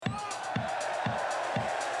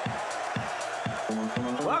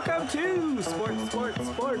Welcome to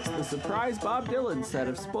Sports, the surprise Bob Dylan set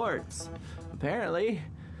of sports. Apparently,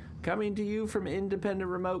 coming to you from independent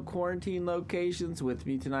remote quarantine locations. With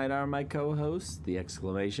me tonight are my co-hosts, the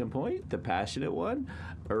exclamation point, the passionate one,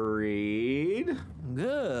 Reed.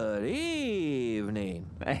 Good evening.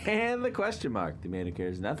 And the question mark, the man who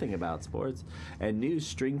cares nothing about sports and new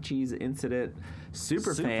string cheese incident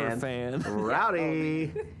super fan,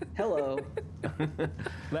 Rowdy. Hello.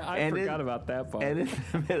 I forgot about that part. And in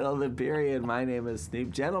the middle of the period, my name is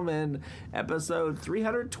Snoop Gentleman, episode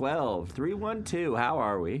 312. How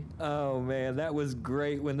are we? Oh, man, that was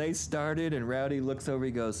great. When they started and Rowdy looks over,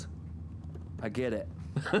 he goes, I get it.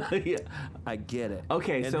 Yeah. I get it.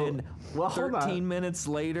 Okay, and so, then well, hold on. 13 minutes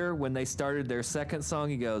later, when they started their second song,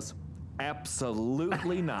 he goes,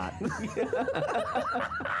 absolutely not.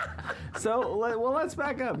 So, well, let's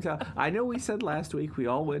back up. I know we said last week we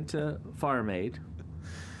all went to Farm Aid.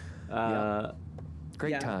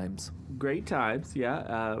 Great Yeah. times. Great times,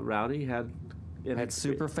 yeah. Rowdy had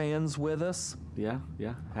Super fans with us. Yeah,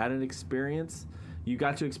 had an experience. You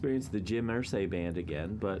got to experience the Jim Irsay band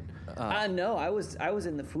again, but No, I was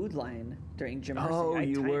in the food line during Jim Irsay. Oh,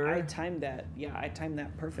 you were? I timed that. Yeah, I timed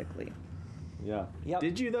that perfectly. yeah. Yep.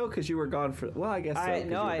 Did you though? Because you were gone for I guess so. 'Cause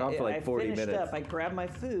you were gone for like 40 finished minutes. up. I grabbed my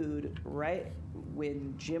food right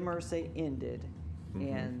when Jim Irsay ended,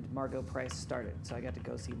 and Margot Price started. So I got to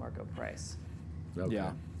go see Margot Price. Okay.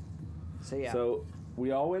 Yeah. So yeah. So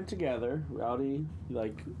we all went together. Rowdy,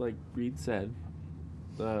 like Reed said,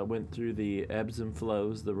 went through the ebbs and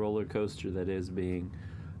flows, the roller coaster that is being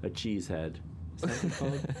a cheesehead. Is that what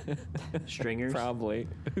called? Stringers? Probably.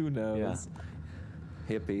 Who knows?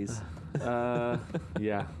 Hippies.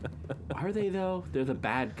 Yeah. Are they though? They're the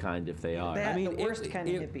bad kind if they are. I mean, the worst if- kind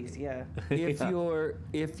if- of hippies. Yeah.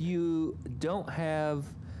 If you don't have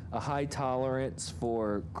a high tolerance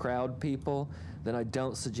for crowd people, then I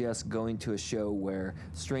don't suggest going to a show where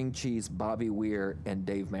String Cheese, Bobby Weir, and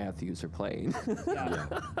Dave Matthews are playing.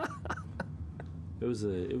 It was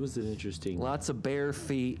an interesting Lots of bare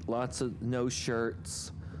feet, lots of no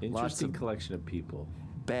shirts, lots interesting of collection of people.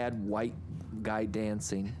 bad white guy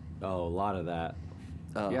dancing. Oh, a lot of that.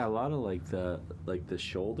 Yeah, a lot of like the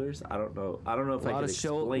shoulders. I don't know if I could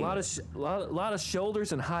explain. lot of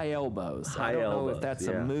shoulders and high elbows. High I don't know elbows, if that's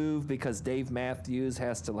yeah. a move because Dave Matthews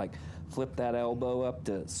has to like flip that elbow up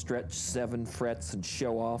to stretch 7 frets and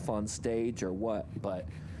show off on stage or what. But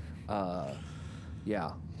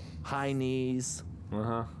yeah, high knees.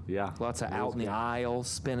 Yeah. Lots of It out was in the good. aisle,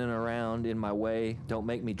 spinning around in my way. Don't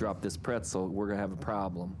make me drop this pretzel. We're gonna have a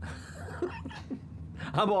problem.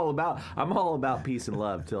 I'm all about peace and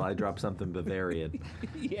love till I drop something Bavarian.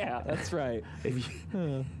 Yeah, that's right. If you,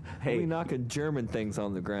 We'll hey, be knocking German things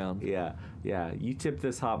on the ground. yeah. You tip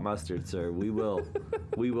this hot mustard, sir. We will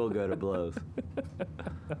go to blows.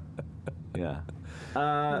 Yeah.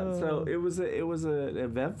 So it was an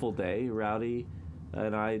eventful day. Rowdy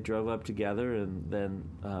and I drove up together and then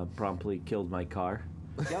promptly killed my car.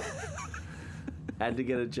 Yep. Had to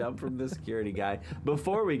get a jump from the security guy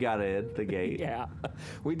before we got in the gate. Yeah,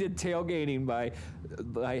 we did tailgating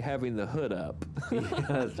by having the hood up. Yeah,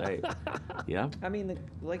 that's right. Yeah. I mean,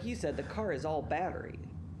 like you said, the car is all battery.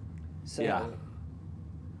 So Yeah.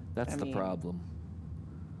 That's I the mean, problem.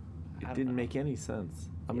 It don't didn't know. make any sense.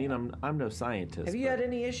 I mean, I'm no scientist. Have you but had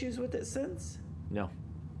any issues with it since? No.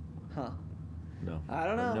 Huh. No. I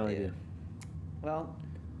don't have know. No idea. Well,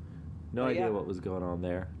 No Well, idea yeah. what was going on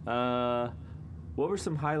there. What were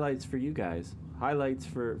some highlights for you guys? Highlights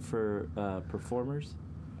for performers?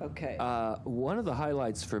 okay. One of the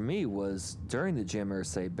highlights for me was during the Jim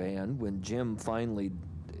Irsay band when Jim finally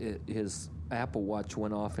his Apple Watch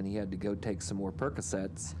went off and he had to go take some more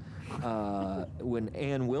Percocets. When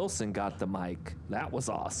Ann Wilson got the mic, that was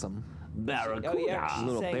awesome. Barracuda. Oh yeah, she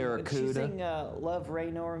Little sang, Barracuda. She sang "Love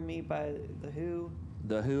Reign Over Me" by The Who.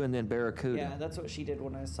 The Who and then Barracuda. Yeah, that's what she did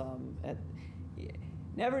when I saw him.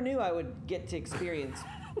 Never knew I would get to experience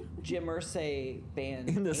Jim Irsay band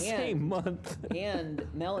In the same month. and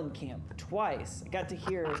Mellencamp twice. I got to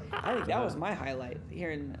hear. I think that was my highlight.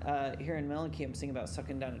 Hearing Mellencamp sing about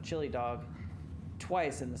sucking down a chili dog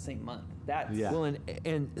twice in the same month. That's Yeah. Well,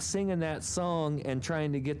 and singing that song and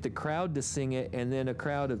trying to get the crowd to sing it, and then a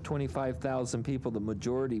crowd of 25,000 people, the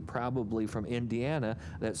majority probably from Indiana,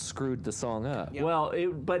 that screwed the song up. Yeah. Well,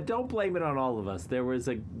 but don't blame it on all of us. There was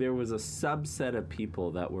a subset of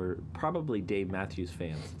people that were probably Dave Matthews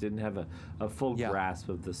fans, didn't have a full Yeah. grasp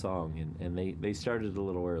of the song, and they started a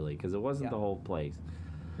little early because it wasn't Yeah. the whole place.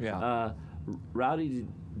 Yeah. Rowdy,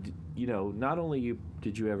 not only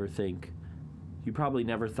did you ever think, you probably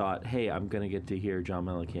never thought, hey, I'm going to get to hear John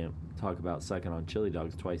Mellencamp talk about sucking on chili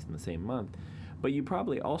dogs twice in the same month. But you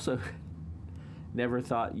probably also never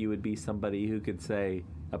thought you would be somebody who could say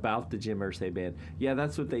about the Jim Irsay Band, yeah,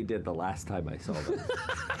 that's what they did the last time I saw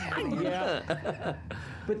them. Yeah.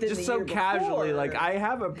 But then Just the so year casually, before- like, I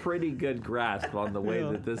have a pretty good grasp on the way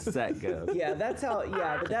that this set goes. Yeah, that's how.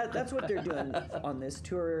 Yeah, but that's what they're doing on this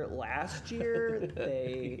tour. Last year,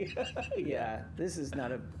 they. Yeah, this is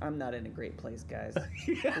not a. I'm not in a great place, guys.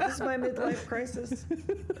 Is this my midlife crisis?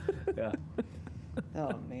 Yeah.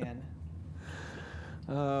 Oh man.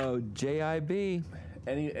 Oh, JIB.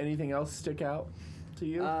 Anything else stick out to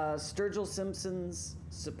you? Sturgill Simpson's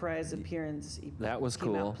surprise appearance. He That was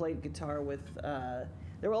came cool. Out, played guitar with.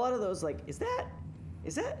 There were a lot of those. Like, is that?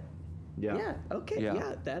 Yeah. Yeah. Okay. Yeah.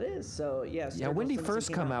 Yeah, that is. So yeah. Yeah, Sturgill when did he Simpson first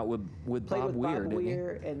came come out with played Bob with Weir, Bob didn't he?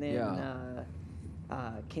 Weir, and then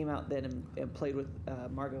Yeah. came out then and played with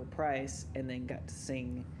Margot Price, and then got to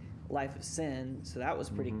sing "Life of Sin." So that was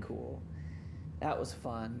pretty cool. That was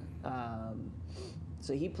fun.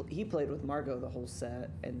 So he played with Margot the whole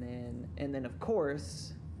set, and then of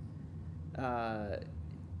course, another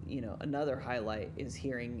highlight is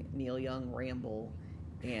hearing Neil Young ramble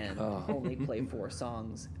and only play 4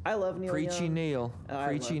 songs. I love Neil Preachy Young. Neil.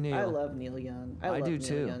 Preachy Neil. I love Neil Young. I love do Neil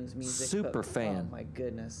too. Young's music. Super but, fan. Oh my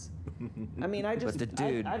goodness. I mean, I just the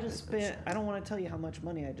dude- I just spent. I don't want to tell you how much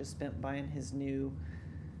money I just spent buying his new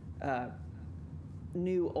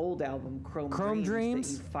old album, Chrome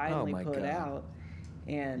Dreams? that he finally Oh my put God. out.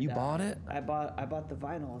 And You bought it? I bought the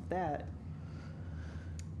vinyl of that.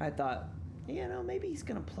 I thought, maybe he's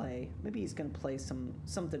gonna play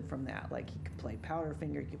something from that. Like he could play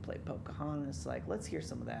Powderfinger, he could play Pocahontas. Like, let's hear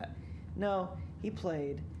some of that. No, he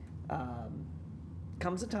played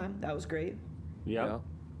Comes a Time. That was great. Yeah.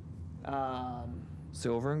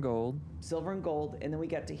 Silver and Gold. Silver and Gold, and then we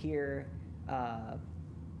got to hear.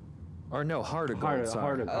 Or no, Heart of Gold. Heart of- sorry.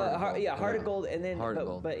 Heart of- Heart of Gold, and then Heart of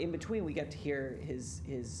Gold. but in between we got to hear his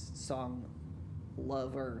song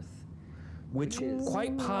 "Love Earth." Which is-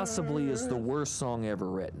 quite possibly is the worst song ever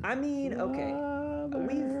written. I mean, okay,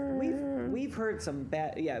 we've heard some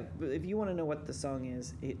bad. Yeah, if you want to know what the song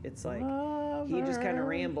is, it's like he just kind of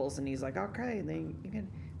rambles and he's like, "Okay, then you can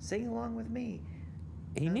sing along with me."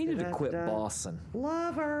 He needed to quit Da-da-da. bossing.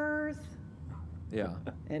 Love Earth, Yeah.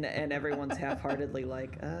 and everyone's half-heartedly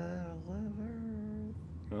like, "Love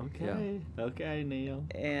Earth," Okay, Neil.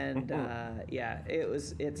 and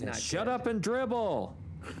it's not. Shut good. up and dribble.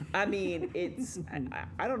 I mean,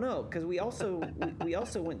 I don't know, because we also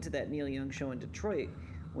went to that Neil Young show in Detroit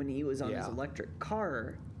when he was on his Yeah. electric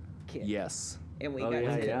car kit. Yes. And we Oh, got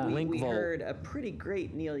yeah, to, yeah. we, Link we Volt. heard a pretty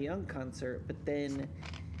great Neil Young concert, but then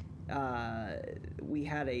we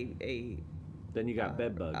had Then you got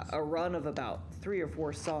bed bugs. a run of about 3 or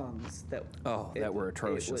 4 songs that that were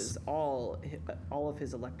atrocious. It was all of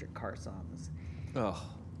his electric car songs, Oh,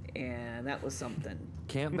 and that was something.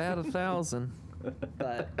 can't bat 1,000.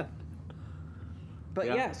 But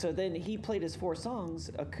Yeah. yeah, so then he played his 4 songs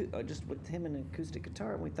just with him and an acoustic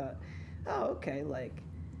guitar, and we thought, oh, okay, like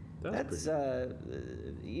that's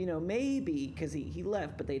maybe because he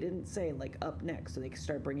left, but they didn't say like up next, so they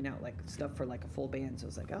started bringing out like stuff for like a full band. So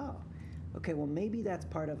it's like, oh, okay, well maybe that's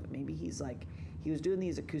part of it. Maybe he's like he was doing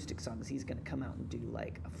these acoustic songs, he's gonna come out and do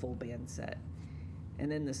like a full band set, and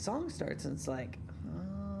then the song starts and it's like,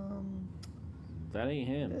 That ain't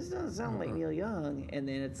him. this doesn't sound like Neil Young, and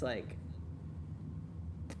then it's like,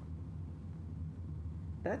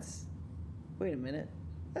 wait a minute,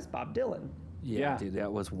 that's Bob Dylan. Yeah, Yeah. dude,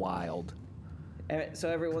 that was wild. So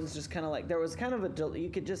everyone's just kind of like, there was kind of you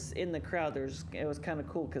could just, in the crowd, it was kind of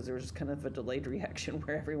cool because there was just kind of a delayed reaction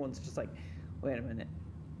where everyone's just like, wait a minute,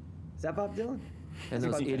 is that Bob Dylan? And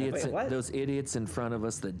those Wait, idiots, what? those idiots in front of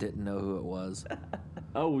us that didn't know who it was.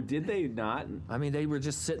 Oh, did they not? I mean, they were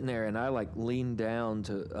just sitting there, and I like leaned down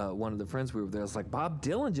to one of the friends we were there. I was like, Bob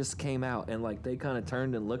Dylan just came out, and like they kind of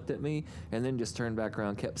turned and looked at me, and then just turned back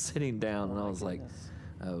around, kept sitting down, and I was like,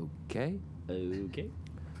 okay. Okay.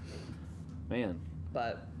 Man.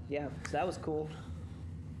 But yeah, so that was cool.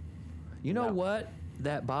 You know No. what?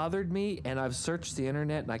 That bothered me, and I've searched the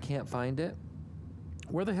internet and I can't find it.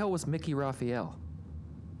 Where the hell was Mickey Raphael?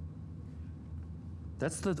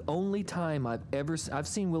 That's the only time I've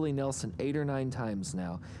seen Willie Nelson 8 or 9 times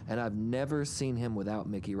now, and I've never seen him without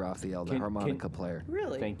Mickey Raphael, the harmonica player.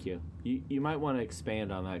 Really? Thank you. You might want to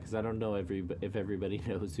expand on that because I don't know if everybody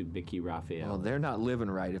knows who Mickey Raphael Well, is. they're not living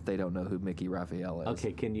right if they don't know who Mickey Raphael is.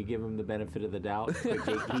 Okay, can you give him the benefit of the doubt for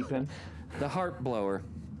gatekeeping? The harp blower,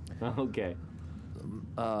 Okay.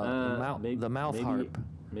 the mouth maybe, harp.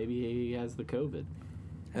 Maybe he has the COVID.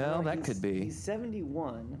 Well, that he's- could be. He's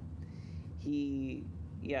 71.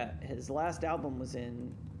 His last album was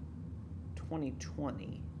in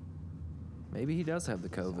 2020. Maybe he does have the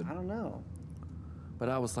COVID. I don't know. But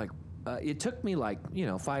I was like, it took me like,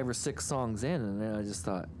 5 or 6 songs in, and then I just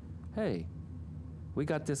thought, hey, we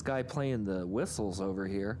got this guy playing the whistles over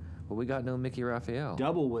here, but we got no Mickey Raphael.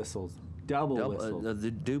 Double whistles. Double whistles.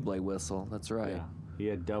 The double whistle, that's right. Yeah, he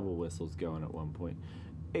had double whistles going at one point.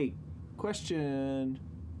 Hey, question.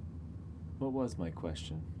 What was my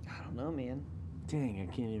question? I don't know, man. Dang, I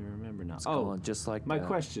can't even remember now. It's going just like my that.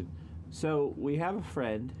 question. So we have a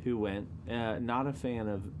friend who went, not a fan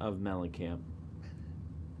of Mellencamp.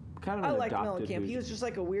 Kind of I an liked adopted Mellencamp. He was just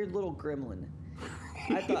like a weird little gremlin.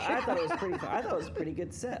 I thought it was pretty fun. I thought it was a pretty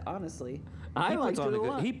good set, honestly. I liked it a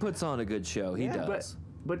lot. He puts on a good show. He Yeah, does.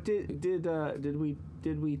 But did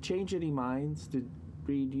we change any minds? Did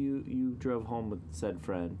Reed, you drove home with said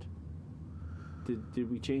friend? Did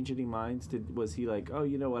we change any minds? Was he like, oh,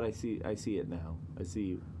 you know what? I see it now. I see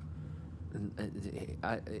you.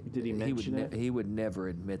 Did he mention it? He would never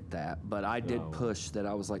admit that, but I did push that.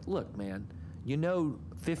 I was like, look, man,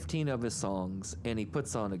 15 of his songs, and he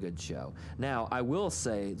puts on a good show. Now, I will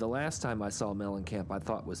say, the last time I saw Mellencamp, I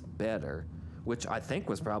thought was better, which I think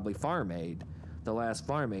was probably Farm Aid, the last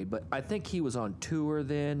Farm Aid, but I think he was on tour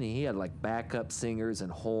then, and he had like backup singers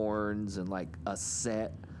and horns and like a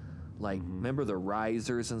set. Like, remember the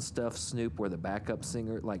risers and stuff, Snoop, where the backup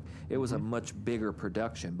singer, like, it was a much bigger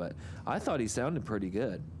production, but I thought he sounded pretty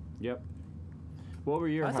good. Yep. What were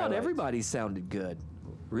your I highlights? thought everybody sounded good.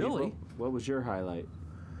 Really? What was your highlight?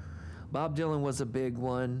 Bob Dylan was a big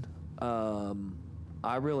one.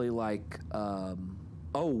 I really like,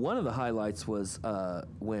 one of the highlights was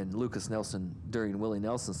when Lucas Nelson, during Willie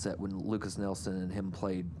Nelson's set, when Lucas Nelson and him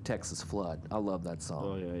played Texas Flood. I love that song.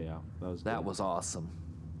 Oh, yeah. That was awesome.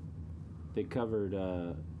 They covered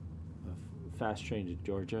Fast Train to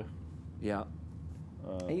Georgia. Yeah.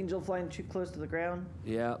 Angel Flying Too Close to the Ground.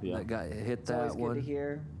 Yeah, Yeah. that guy hit It's that always one. good to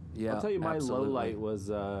hear. Yeah, I'll tell you my absolutely. low light was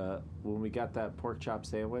when we got that pork chop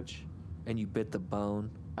sandwich, And you bit the bone.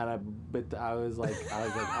 and I was like,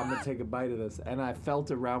 I'm gonna take a bite of this, and I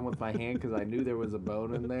felt around with my hand because I knew there was a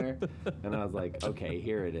bone in there, and I was like, okay,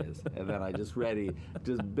 here it is, and then I just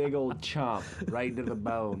big old chomp right into the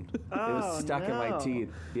bone. It was stuck in my no. teeth.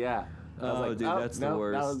 Yeah. I was Oh, like, dude, that's the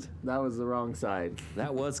worst. That was the wrong side.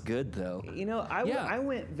 That was good, though. I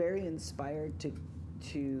went very inspired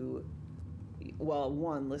to well,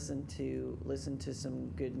 one, listen to some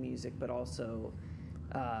good music, but also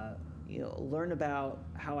learn about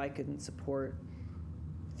how I can support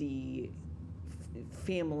the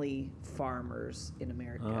family farmers in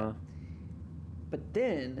America. Uh-huh. But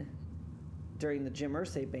then during the Jim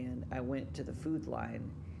Irsay band, I went to the Food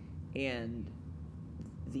Line, and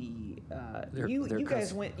you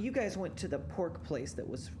guys went to the pork place that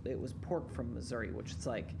was pork from Missouri, which is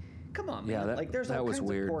like, come on, man. Yeah, like there's that all was kinds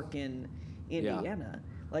weird. of pork in Indiana.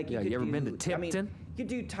 Like Yeah, you you ever been to I mean, Tipton? you could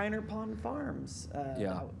do Tyner Pond Farms.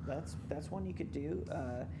 Yeah. That's one you could do.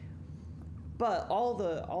 But all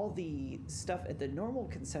the stuff at the normal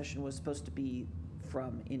concession was supposed to be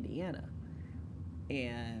from Indiana.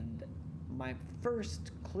 And my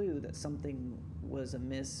first clue that something was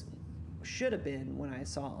amiss should have been when I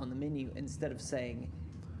saw on the menu, instead of saying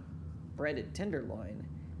breaded tenderloin,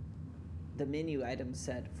 the menu item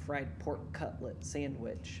said fried pork cutlet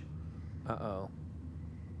sandwich. Uh-oh.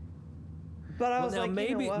 But I Well, was now like,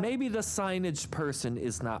 maybe the signage person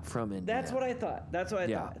is not from Indiana. That's what I thought. That's what I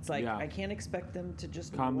Yeah. thought. It's like, Yeah. I can't expect them to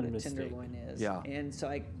just Common know what a mistake. tenderloin is. Yeah. And so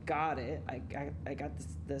I got it. I got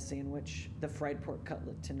the sandwich, the fried pork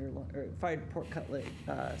cutlet tenderloin, or fried pork cutlet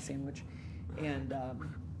sandwich, and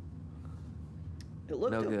it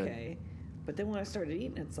looked No good. okay. But then when I started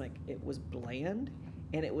eating, it's like it was bland,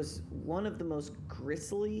 and it was one of the most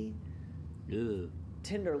gristly Ugh.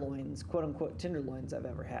 tenderloins, quote unquote tenderloins, I've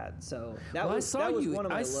ever had. So that Well, was I one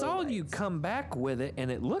of my I saw you lowlights. come back with it, and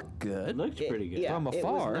it looked good. It looked pretty good. Yeah, From it was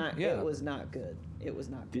afar, not- yeah. It was not good. It was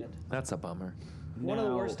not good. That's a bummer. One of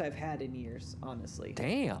the Now- worst I've had in years, honestly.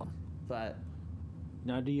 Damn. But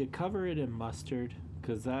Now, do you cover it in mustard?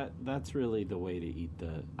 Because that's really the way to eat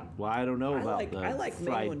the. Well, I don't know I about like the mayo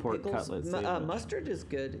fried and pork pickles. cutlet sandwich. Mustard is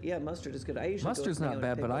good. Yeah, mustard is good. I usually Mustard's go with not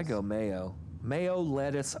mayo and bad, but I pickles. go mayo. Mayo,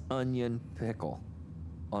 lettuce, onion, pickle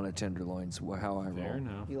on a tenderloin's how I roll. Fair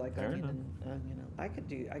enough. You like Fair onion enough. and onion? I could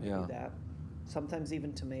do Yeah. that. Sometimes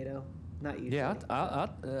even tomato. Not usually. Yeah,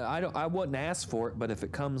 I wouldn't ask for it, but if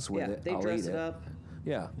it comes with Yeah, it, they I'll dress eat it up.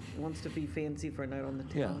 Yeah. Wants to be fancy for a night on the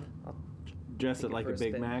town. Yeah. I'll Dress take it like for a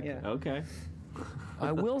Big spin. Mac. Yeah. Okay.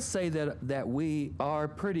 I will say that we are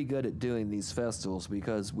pretty good at doing these festivals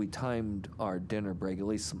because we timed our dinner break, at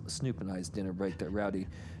least Snoop and I's dinner break that Rowdy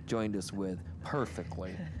joined us with,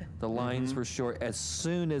 perfectly. The lines were short. As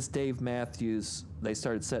soon as they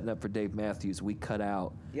started setting up for Dave Matthews, we cut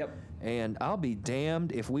out. Yep. And I'll be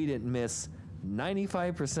damned if we didn't miss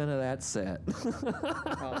 95% of that set.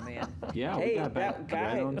 Oh man. Yeah, we Hey, got back that guy.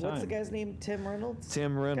 right on What's the time. guy's name? Tim Reynolds.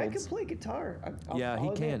 Tim Guy Reynolds. can play guitar. Yeah, he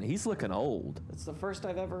I'll can. admit. He's looking old. It's the first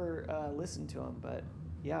I've ever listened to him, but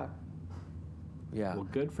yeah. Yeah. Well,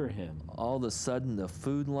 good for him. All of a sudden, the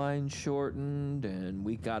food line shortened, and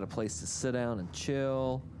we got a place to sit down and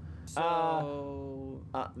chill. So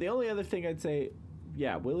The only other thing I'd say,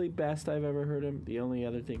 yeah, Willie best I've ever heard him. The only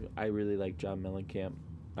other thing, I really like John Mellencamp.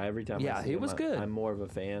 Every time Yeah, I see he him, was good. I'm more of a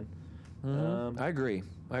fan. I agree.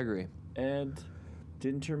 And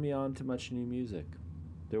didn't turn me on to much new music.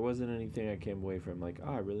 There wasn't anything I came away from like,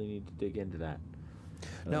 oh, I really need to dig into that.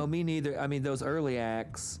 No, me neither. I mean, those early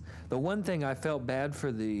acts. The one thing I felt bad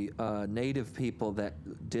for the native people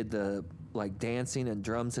that did the dancing and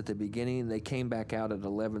drums at the beginning. They came back out at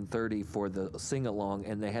 11:30 for the sing along,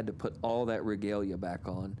 and they had to put all that regalia back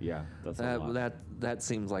on. Yeah, that's a lot. That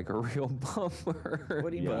seems like a real bummer.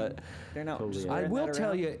 what do you mean? They're not. Totally. I spreading will that tell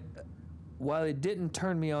around? you, while it didn't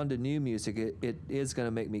turn me on to new music, it is going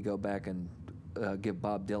to make me go back and give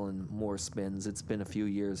Bob Dylan more spins. It's been a few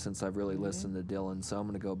years since I've really listened to Dylan, so I'm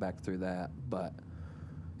going to go back through that.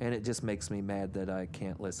 And it just makes me mad that I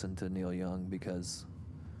can't listen to Neil Young because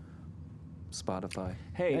Spotify.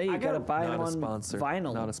 Hey, you I gotta got buy not him a on sponsor.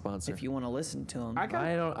 vinyl. Not a sponsor. If you want to listen to him. I got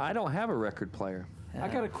I don't have a record player. I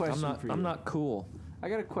got a question for you. I'm not cool. I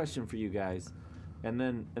got a question for you guys, and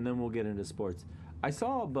then we'll get into sports. I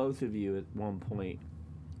saw both of you at one point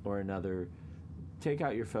or another take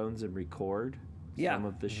out your phones and record some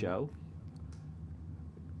of the show.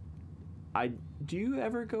 Do you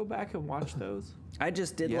ever go back and watch those? I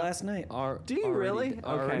just did Yep. last night. Do you really? Okay.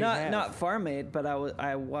 Already Not have. not Farm Aid, but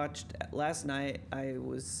I watched last night. I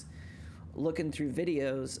was looking through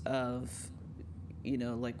videos of,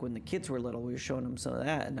 like when the kids were little, we were showing them some of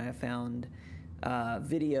that, and I found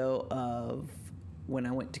video of when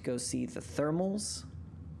I went to go see the Thermals.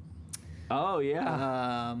 Oh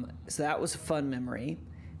yeah. So that was a fun memory,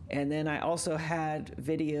 and then I also had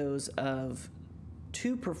videos of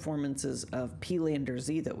 2 performances of P-Lander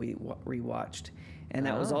Z that we rewatched, and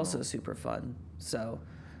that was also super fun. So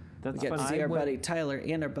That's we got to funny. see our buddy Tyler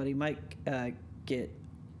and our buddy Mike get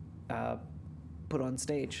put on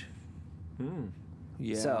stage.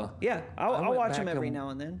 Yeah. So yeah, I'll went watch them back every and- now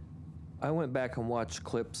and then. I went back and watched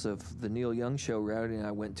clips of the Neil Young show Rowdy and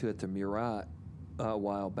I went to at the Murat a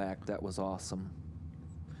while back. That was awesome.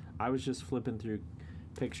 I was just flipping through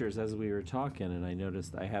pictures as we were talking, and I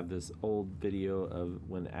noticed I have this old video of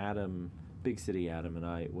when Big City Adam and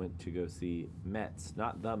I went to go see Mets,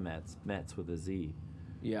 not the Mets, Mets with a Z,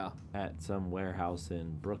 Yeah. at some warehouse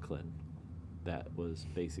in Brooklyn that was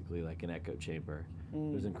basically like an echo chamber. It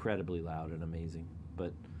was incredibly loud and amazing.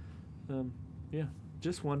 But, yeah,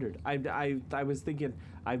 just wondered. I was thinking,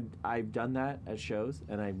 I've done that at shows,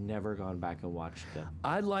 and I've never gone back and watched them.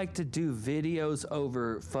 I'd like to do videos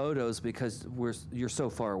over photos because you're so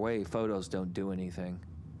far away. Photos don't do anything.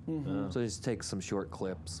 So just take some short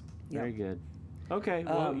clips. Very good. Okay,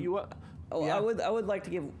 well, yeah. I would like to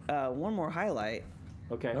give one more highlight.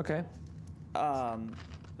 Okay. Okay.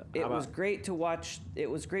 It was great to watch. It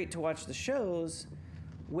was great to watch the shows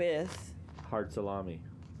with Hard salami.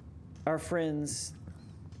 our friends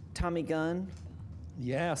Tommy Gunn,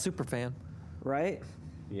 Yeah, super fan. right?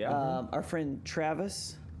 Yeah. Our friend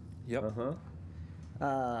Travis. Yep.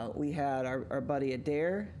 We had our buddy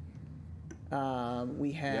Adair.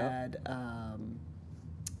 We had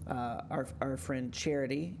our friend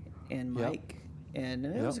Charity and Yep. Mike, and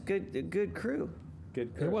it was a good crew.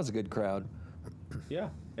 Good. It was a good crowd. Yeah,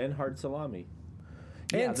 and hard salami.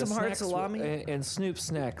 And the some hard snacks salami. and Snoop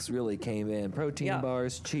snacks really came in. Protein Yeah.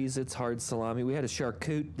 bars, Cheez-Its, hard salami. We had a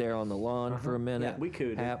charcuterie there on the lawn for a minute. Yeah. We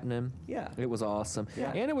cooed it. happening. Yeah. It was awesome.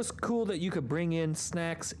 Yeah. And it was cool that you could bring in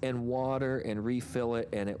snacks and water and refill it,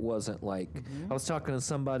 and it wasn't like I was talking to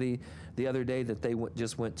somebody the other day that they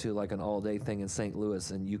just went to like an all-day thing in St.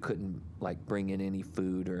 Louis, and you couldn't like bring in any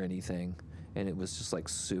food or anything, and it was just like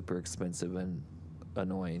super expensive and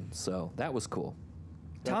annoying. So that was cool.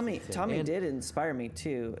 Tommy And- did inspire me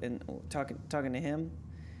too, and talking to him,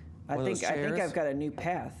 I One of think those I think chairs? I've got a new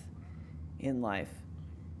path in life.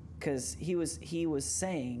 because he was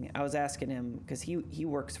saying, I was asking him because he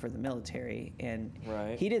works for the military, and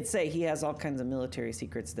Right. he did say he has all kinds of military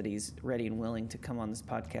secrets that he's ready and willing to come on this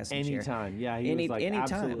podcast and share. Anytime. Yeah, he was like, anytime.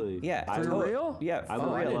 absolutely. Yeah, I For would- real? Yeah, I for would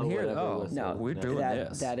I real. didn't hear that. whatever Oh, listen. No, we're doing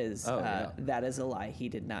this. That is Oh, yeah. that is a lie. He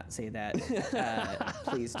did not say that.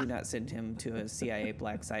 Please do not send him to a CIA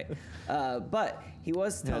black site. But he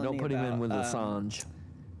was Yeah, telling don't me put him in about, with Assange.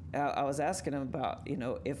 I was asking him about,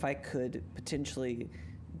 if I could potentially,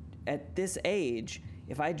 at this age,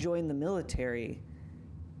 if I joined the military,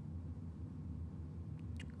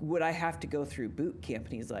 would I have to go through boot camp?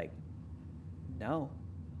 And he's like, no.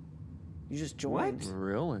 You just joined.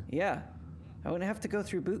 Really? Yeah. I wouldn't have to go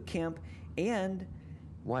through boot camp, and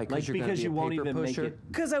Why? Like, you're gonna because be you a won't paper even make pusher? it.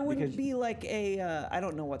 because I wouldn't Because- be like a, I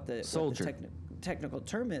don't know what the Soldier. technical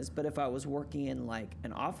term is, but if I was working in like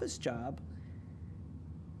an office job,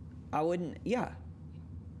 I wouldn't, yeah.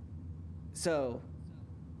 So,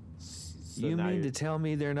 So You now mean you're- to tell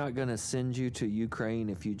me they're not going to send you to Ukraine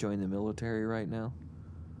if you join the military right now?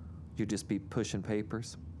 You'd just be pushing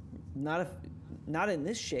papers? not in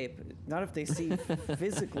this shape, not if they see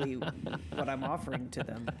physically what I'm offering to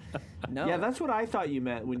them. No. Yeah, that's what I thought you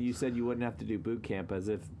meant when you said you wouldn't have to do boot camp, as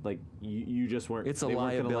if like you just weren't. It's a they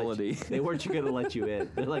weren't gonna let you- liability. They weren't going to let you in.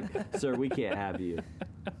 They're like, sir, we can't have you.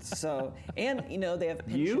 So, and they have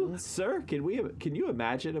You, pensions. sir, can you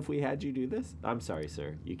imagine if we had you do this? I'm sorry,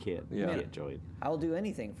 sir, you can't. Yeah. You can't join. I'll do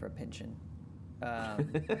anything for a pension.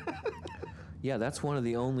 Yeah, that's one of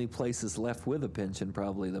the only places left with a pension,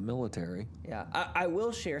 probably the military. Yeah, I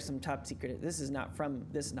will share some top secret. This is not from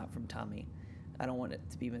Tommy. I don't want it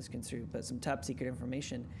to be misconstrued, but some top secret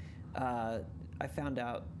information. I found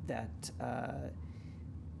out that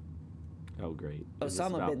Oh, great. Is this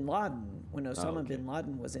Osama about- bin Laden, when Osama okay. bin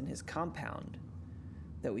Laden was in his compound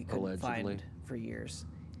that we couldn't Allegedly. find for years,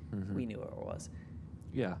 we knew where it was.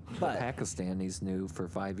 Yeah, But- the Pakistanis knew for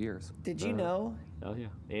 5 years. Did you know? Oh yeah,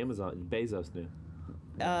 Amazon, Bezos knew.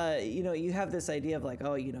 You have this idea of like,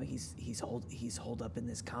 he's holed up in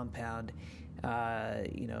this compound.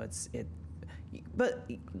 But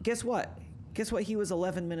guess what? Guess what? He was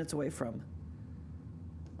 11 minutes away from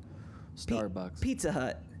Starbucks. Pizza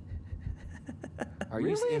Hut. Are you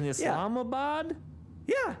Really? in Yeah. Islamabad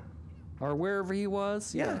Yeah. or wherever he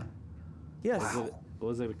was? Yeah. Yes.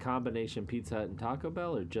 Was it a combination Pizza Hut and Taco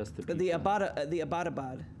Bell, or just the Pizza The Hut?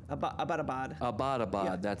 Abbottabad. Abbottabad.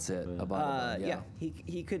 Yeah. That's it. Abbottabad. Yeah.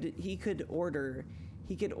 He could order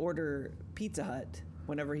Pizza Hut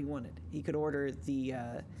whenever he wanted. He could order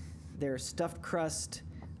their stuffed crust.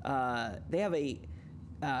 They have a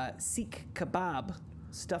Sikh kebab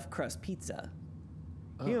stuffed crust pizza.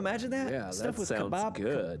 Can you imagine that? Yeah, Stuff that with sounds kebab.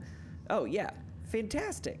 good. Oh yeah,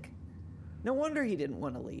 fantastic. No wonder he didn't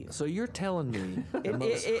want to leave. So you're telling me the It-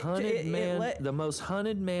 most it- hunted it man, let- the most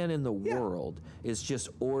hunted man in the Yeah. world, is just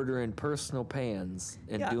ordering personal pans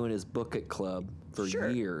and Yeah. doing his book it club for Sure.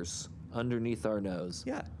 years underneath our nose.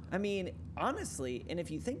 Yeah, I mean, honestly, and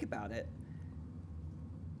if you think about it,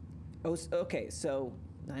 okay, so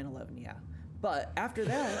 9/11, yeah, but after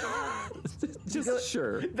that, Just go-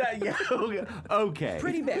 sure. That, yeah, okay.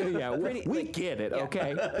 pretty bad. Yeah, pretty, we like, get it. yeah,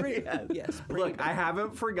 Okay. Pretty, yes. Pretty Look, I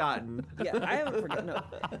haven't forgotten. yeah, I haven't forgotten. No.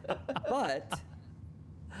 But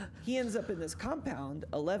he ends up in this compound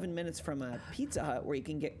 11 minutes from a Pizza Hut where you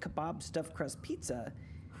can get kebab stuffed crust pizza.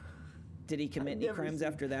 Did he commit any never crimes seen-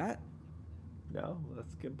 after that? No,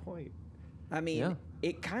 that's a good point. I mean, Yeah.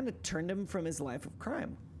 it kind of turned him from his life of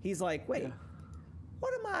crime. He's like, wait, Yeah.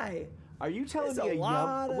 what am I? Are you telling There's me a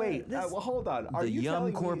lot Yum? of Wait, this- well, hold on. Are The you Yum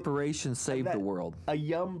telling me Corporation saved that the world. A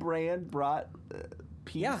Yum brand brought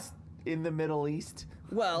peace Yeah. in the Middle East?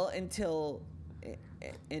 Well, until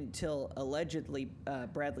allegedly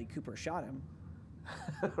Bradley Cooper shot him.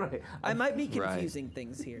 Right. I might be Right. confusing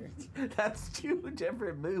things here. That's two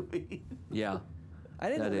different movies. Yeah. I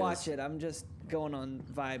didn't That watch is. it. I'm just going on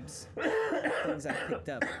vibes, things I picked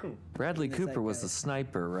up. Bradley Yes, Cooper that was guy. the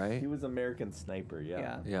sniper, right? He was American Sniper.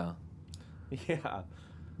 Yeah. Yeah. Yeah.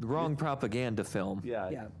 The wrong propaganda film. Yeah.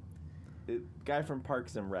 Yeah. Guy from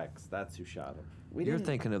Parks and Recs. That's who shot him. We You're didn't.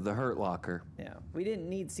 thinking of the Hurt Locker. Yeah. We didn't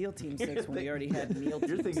need SEAL Team 6 You're when we already had Neil Team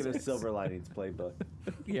You're thinking of 6. Silver Linings Playbook.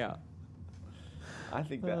 Yeah. I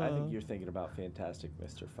think you're thinking about Fantastic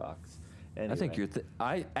Mr. Fox. Anyway. I think you're.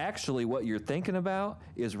 What you're thinking about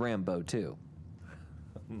is Rambo 2.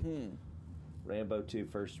 Rambo 2,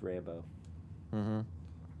 first Rambo.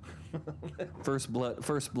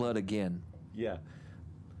 First blood again. Yeah.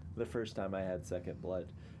 The first time I had second blood.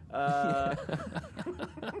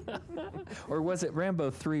 Or was it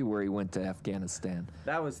Rambo 3 where he went to Afghanistan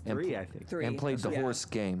That was 3, I think. Three. and played the Yeah. horse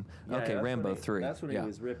game? Yeah, Okay, that's Rambo when he- 3. That's when yeah. he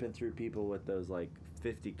was ripping through people with those like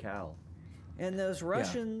 50 cal. And those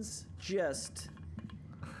Russians just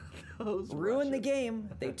Those ruined the Russians. game.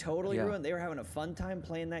 They totally Yeah. ruined. They were having a fun time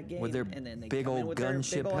playing that game. With their and then they big come in old with their big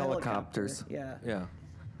gunship old helicopters. helicopter.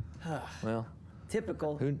 Yeah. Well,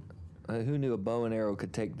 Typical. who knew a bow and arrow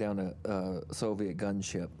could take down a Soviet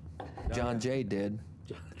gunship? John Jay did.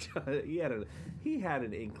 he had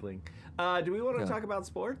an inkling. Do we want to Yeah. talk about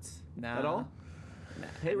sports Nah. at all?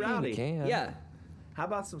 Hey, We Rowdy, can. Yeah. how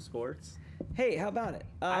about some sports? Hey, how about it?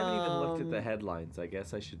 I haven't even looked at the headlines. I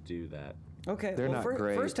guess I should do that. Okay. They're well, not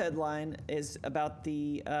great. First headline is about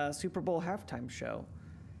the Super Bowl halftime show.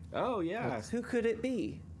 Oh, yeah. Who could it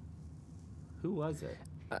be? Who was it?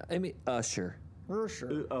 I mean, Usher.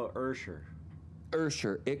 Ursher. Ursher.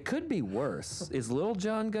 Ursher. It could be worse. Is Little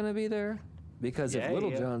John going to be there? Because if Yeah,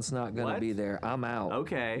 Little yeah. John's not going to What? be there, I'm out.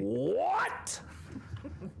 Okay. What?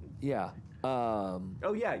 Yeah. Oh,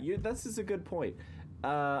 yeah. This is a good point.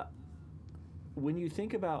 When you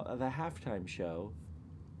think about the halftime show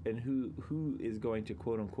and who is going to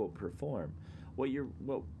quote unquote perform, what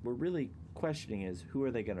we're really questioning is who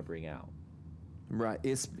are they going to bring out? Right.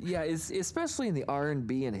 It's especially in the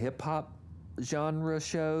R&B and hip hop genre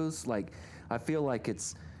shows. Like, I feel like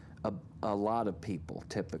it's a lot of people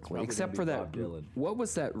typically, probably except gonna for be that. Bob Dylan. What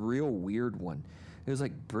was that real weird one? It was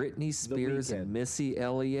like Britney Spears and Weeknd. Missy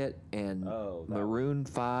Elliott and Oh, that Maroon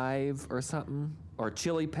 5 or something, or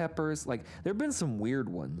Chili Peppers. Like, there've been some weird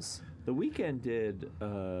ones. The Weeknd did,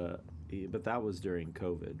 but that was during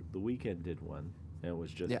COVID. The Weeknd did one, and it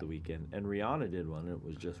was just Yeah. The Weeknd. And Rihanna did one, and it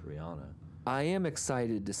was just Rihanna. I am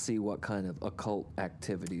excited to see what kind of occult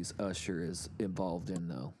activities Usher is involved in,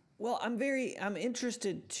 though. Well, I'm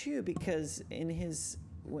interested too because in his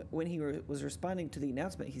when he was responding to the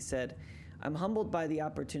announcement, he said, "I'm humbled by the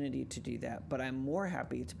opportunity to do that, but I'm more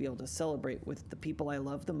happy to be able to celebrate with the people I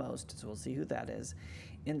love the most." So we'll see who that is,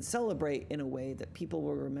 and celebrate in a way that people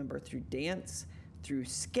will remember through dance, through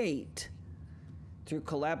skate, through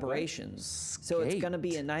collaborations. So it's going to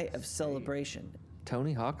be a night of celebration.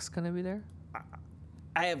 Tony Hawk's going to be there?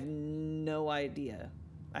 I have no idea.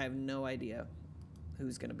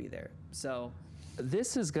 Who's going to be there. So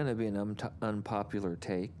This is going to be an unpopular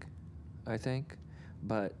take, I think,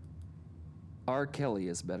 but R. Kelly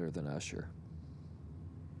is better than Usher.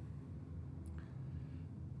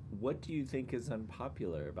 What do you think is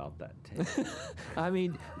unpopular about that take? I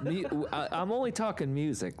mean, I'm only talking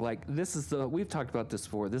music. Like, we've talked about this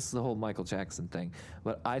before. This is the whole Michael Jackson thing.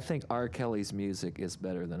 But I think R. Kelly's music is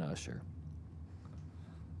better than Usher.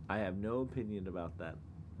 I have no opinion about that.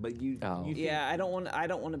 But you think yeah, I don't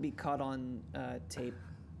want to be caught on tape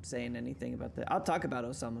saying anything about that. I'll talk about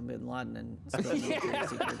Osama bin Laden and spill military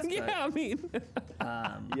secrets. But, Yeah, I mean,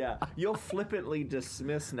 Yeah, you'll flippantly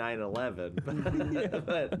dismiss 9/11,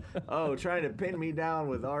 but trying to pin me down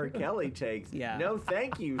with R. Kelly takes. Yeah. No,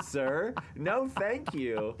 thank you, sir. No, thank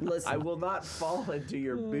you. Listen. I will not fall into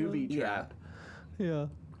your booby trap. yeah.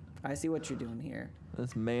 I see what you're doing here.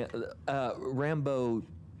 That's Rambo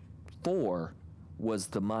 4 was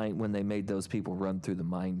the mine when they made those people run through the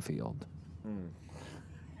minefield.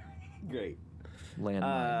 Great.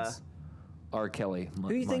 Landmines. R. Kelly.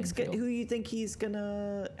 Who you minefield. who you think he's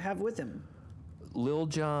gonna have with him? Lil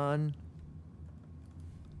Jon.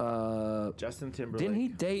 Justin Timberlake.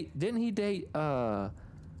 Didn't he date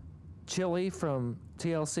Chili from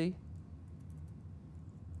TLC?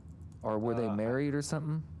 Or were they married or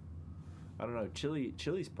something? I don't know.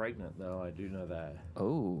 Chili's pregnant though. I do know that.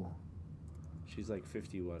 Oh. She's like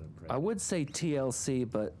 51 and I pregnant. would say TLC,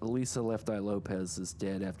 but Lisa Left Eye Lopez is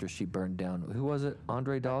dead after she burned down. Who was it?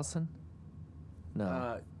 Andre Dawson?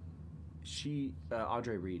 No.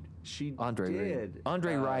 Andre Reed. She Andre did. Reed.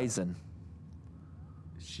 Andre Rison.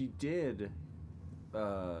 She did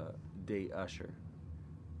date Usher.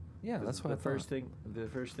 Yeah, that's what the I thought. The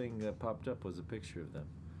first thing that popped up was a picture of them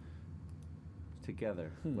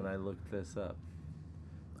together when I looked this up.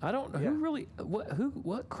 I don't. Yeah. Who really?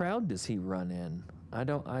 What crowd does he run in? I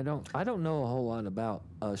don't know a whole lot about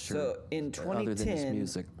Usher. So in other than his 2010,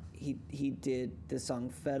 music. he did the song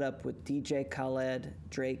 "Fed Up" with DJ Khaled,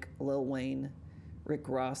 Drake, Lil Wayne, Rick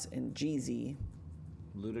Ross, and Jeezy.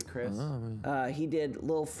 Ludacris. He did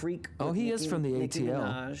Lil Freak. Oh, with he is from the Nicki ATL.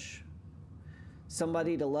 Minaj.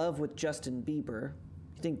 Somebody to Love with Justin Bieber.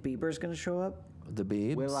 You think Bieber's gonna show up? The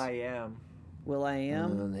Biebs. Will I Am. Will I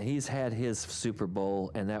Am? He's had his Super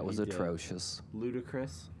Bowl, and that was He did. atrocious.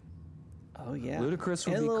 Ludacris. Oh yeah. Ludacris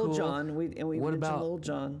would and be Lil cool. Jon. We What mentioned about- Lil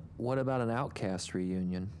Jon. What about an Outcast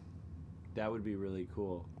reunion? That would be really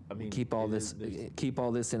cool. I mean, keep all this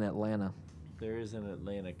in Atlanta. There is an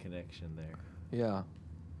Atlanta connection there.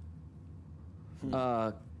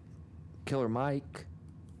 Yeah. Killer Mike.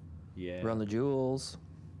 Yeah. Run the Jewels.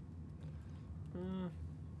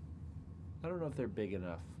 I don't know if they're big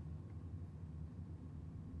enough.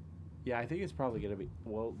 Yeah, I think it's probably going to be...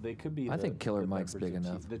 Well, they could be... I think Killer Mike's members big of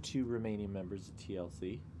enough. the two remaining members of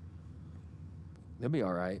TLC. They'll be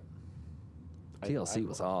all right. I'd- TLC I'd-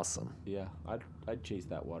 was awesome. Yeah, I'd chase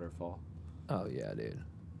that waterfall. Oh, yeah, dude.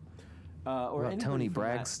 Or What about anybody Tony from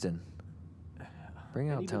Braxton? Bring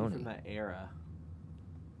out anybody Tony. from that era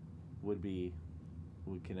would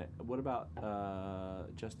connect. What about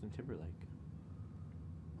Justin Timberlake?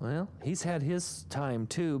 Well, he's had his time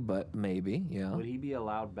too, but maybe, yeah. Would he be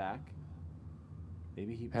allowed back?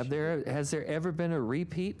 Maybe he Has there ever been a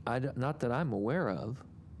repeat? Not that I'm aware of.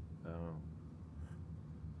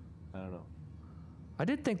 I don't know. I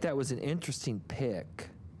did think that was an interesting pick.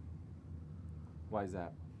 Why is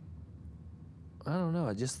that? I don't know.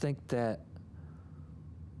 I just think that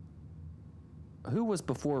who was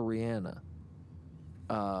before Rihanna?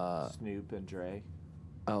 Snoop and Dre.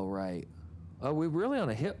 Oh, right. Oh, we're really on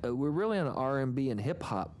an R&B and hip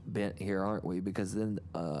hop bent here, aren't we? Because then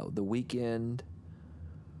The Weeknd.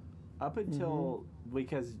 Up until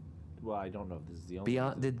because, well, I don't know if this is the only.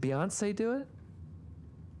 Did Beyonce do it?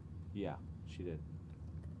 Yeah, she did.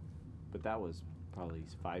 But that was probably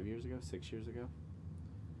 5 years ago, 6 years ago.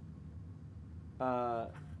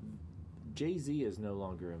 Jay-Z is no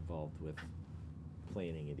longer involved with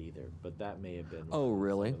planning it either, but that may have been. Oh,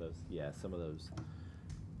 really? Some of those.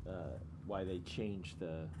 Why they changed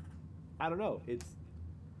the. I don't know. It's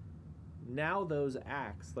now those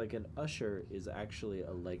acts like an Usher is actually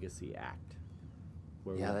a legacy act.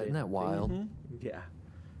 Yeah, isn't that wild? Yeah,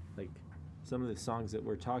 like some of the songs that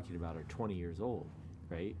we're talking about are 20 years old,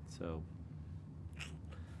 right? So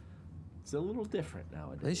it's a little different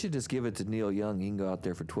nowadays. They should just give it to Neil Young. He can go out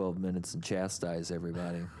there for 12 minutes and chastise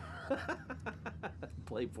everybody.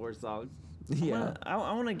 Play 4 songs. Yeah. I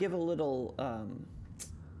want to give a little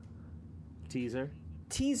teaser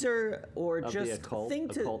or Of the just occult- thing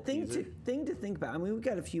occult teaser? to think about. I mean, we've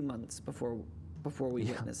got a few months before we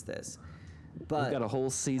witness this, We've but got a whole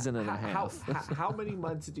season and a How, half. how many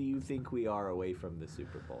months do you think we are away from the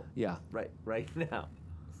Super Bowl? Yeah. Right now.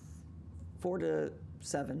 4 to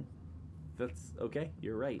 7. That's okay.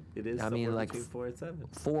 You're right. It is. I mean, somewhere like between 4 and 7.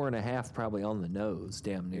 4.5 probably on the nose,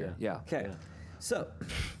 damn near. Yeah. Okay, Yeah. so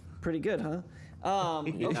pretty good, huh?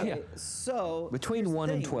 Okay, Yeah. so Between here's the 1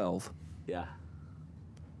 and thing. 12. Yeah.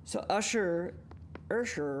 So Usher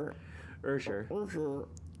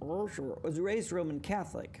was raised Roman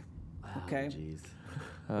Catholic. Okay. Jeez.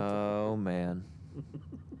 Oh, man.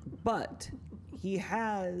 But he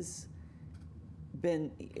has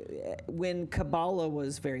been, when Kabbalah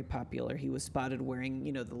was very popular, he was spotted wearing,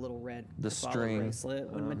 the little red The Kabbalah string. bracelet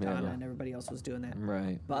when Madonna yeah. and everybody else was doing that.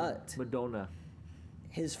 Right. But Madonna.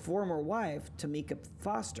 his former wife, Tamika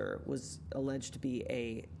Foster, was alleged to be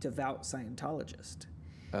a devout Scientologist.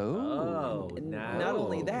 Oh. Not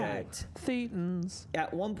only okay. that, Thetans.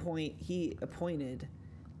 at one point he appointed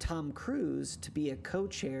Tom Cruise to be a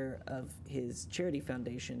co-chair of his charity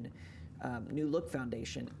foundation, New Look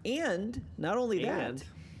Foundation, and not only And? that,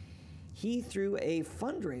 he threw a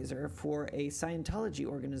fundraiser for a Scientology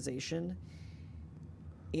organization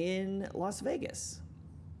in Las Vegas.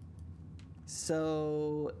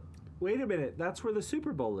 So, Wait a minute. That's where the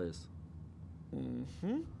Super Bowl is.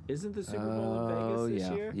 Isn't the Super Bowl in Vegas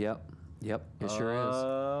this year? Yep. It sure is.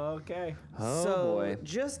 Okay. Oh, so boy.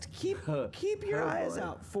 just keep your Oh, eyes boy.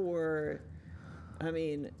 out for. I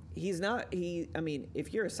mean,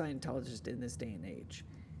 if you're a Scientologist in this day and age,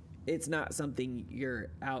 it's not something you're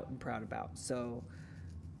out and proud about. So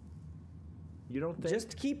You don't think?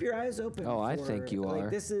 just keep your eyes open. Oh, I for, think you like, are.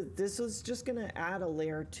 This is just going to add a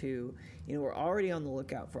layer to. We're already on the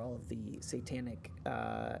lookout for all of the satanic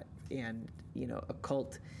and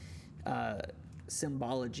occult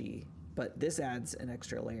symbology, but this adds an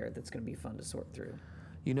extra layer that's going to be fun to sort through.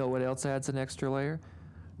 You know what else adds an extra layer?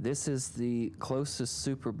 This is the closest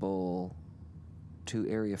Super Bowl to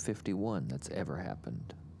Area 51 that's ever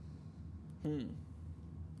happened.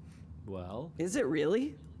 Well, Is it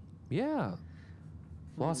really? Yeah.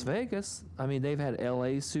 Las Vegas. I mean, they've had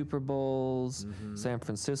LA Super Bowls, San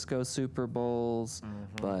Francisco Super Bowls,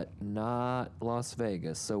 but not Las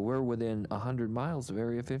Vegas. So we're within 100 miles of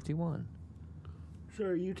Area 51. so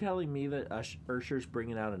are you telling me that Usher's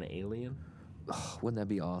bringing out an alien? Wouldn't that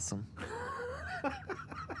be awesome?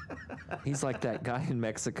 He's like that guy in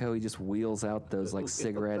Mexico. He just wheels out those like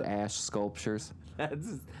cigarette ash sculptures.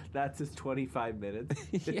 That's his 25 minutes.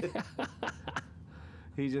 Yeah.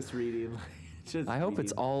 He's just reading. Just I hope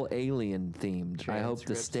it's reading all alien themed. I hope the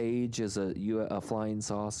transcripts. stage is a flying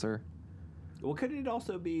saucer. Well, could it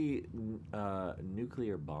also be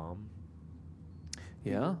nuclear bomb?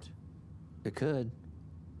 Yeah, themed? it could.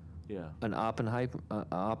 Yeah. An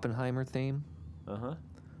Oppenheimer theme, Uh-huh.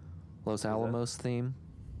 Los Alamos theme.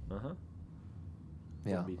 Uh-huh.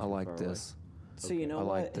 Yeah, be I too like far away. this. So you know I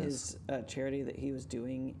like what this. his charity that he was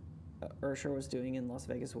doing, Ursher was doing in Las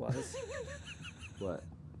Vegas was? What?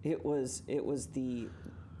 It was the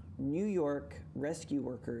New York Rescue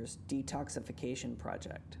Workers Detoxification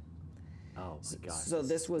Project. Oh, my God. So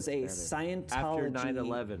this was a Scientology. After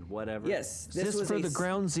 9/11, whatever. Yes, Is this was for a the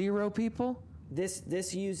Ground Zero people?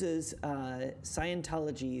 This uses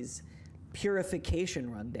Scientology's Purification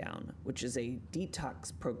Rundown, which is a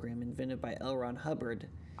detox program invented by L. Ron Hubbard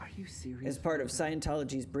Are you serious? as part of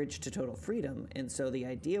Scientology's Bridge to Total Freedom. And so the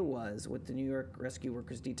idea was, with the New York Rescue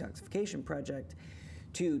Workers Detoxification Project,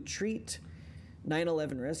 to treat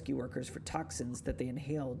 9/11 rescue workers for toxins that they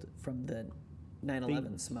inhaled from the 9/11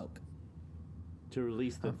 Thetans. smoke. To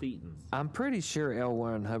release the thetans. I'm pretty sure L.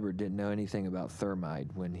 Ron Hubbard didn't know anything about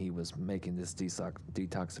thermide when he was making this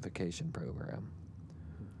detoxification program.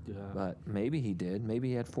 But maybe he did. Maybe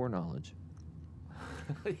he had foreknowledge.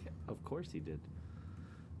 Of course he did.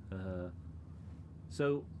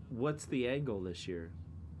 So what's the angle this year?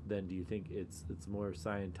 Then do you think it's more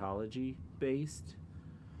Scientology based?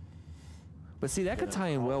 But see, that could tie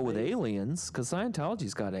in well with Always. aliens, because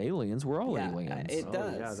Scientology's got aliens. We're all Yeah, aliens. it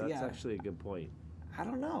does. Yeah, that's yeah. actually a good point. I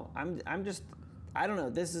don't know. I'm just I don't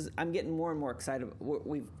know. I'm getting more and more excited.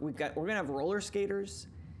 We're gonna have roller skaters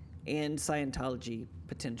and Scientology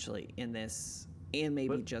potentially in this, and maybe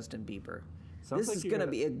But- Justin Bieber. Sounds This like is you're gonna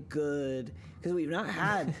gonna- be a good, because we've not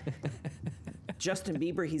had Justin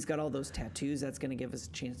Bieber. He's got all those tattoos. That's gonna give us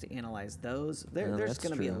a chance to analyze those. Yeah, There's that's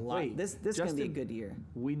gonna be a true. lot. Wait, this is gonna be a Justin- good year.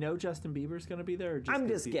 We know Justin Bieber's going to be there? Or just I'm 'cause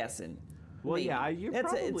just he- guessing. Well, Maybe. yeah, you're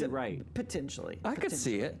probably right. Potentially. I could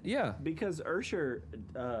see it. Yeah. Because Ursher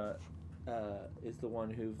is the one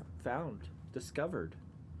who discovered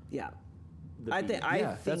Yeah. the I beat. think.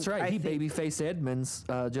 Yeah, that's right. He think, babyface Edmonds,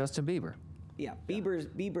 Justin Bieber. Yeah,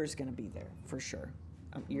 Bieber's gonna be there for sure.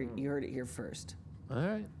 You heard it here first. All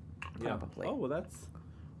right. Yeah. Probably. Oh, well, that's...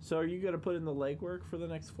 So are you going to put in the legwork for the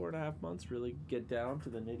next 4.5 months? Really get down to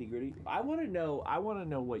the nitty gritty? I want to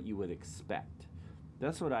know what you would expect.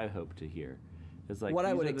 That's what I hope to hear. Is like What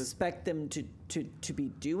I these would are the- expect them to be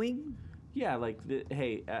doing. Yeah, like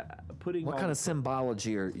putting. What all- kind of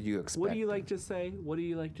symbology are you expecting? What do you like to say? What do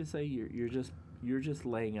you like to say? You're just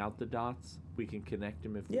laying out the dots. We can connect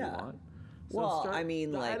them if we Yeah. want. Well, I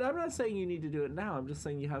mean, like- and I'm not saying you need to do it now. I'm just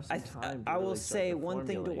saying you have some time. To I will really start say to one thing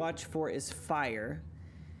to formulate. watch for is fire,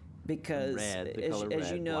 because Red, the as color you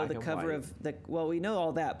red, know, black the and cover white. of the we know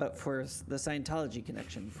all that, but for the Scientology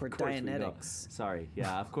connection for Of course we know. Dianetics. Sorry,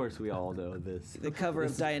 yeah, of course we all know this. The cover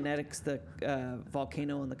of Dianetics, the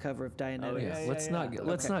volcano on the cover of Dianetics. Yeah, yeah, let's yeah, not yeah. get,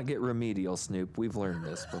 let's Okay. not get remedial, Snoop. We've learned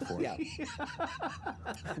this before. Yeah.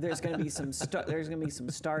 There's going to be some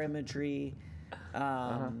star imagery.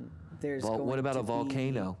 There's going What about to a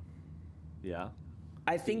volcano? Yeah.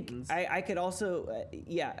 I think Thetans. I could also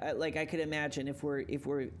like I could imagine if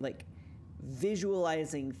we're like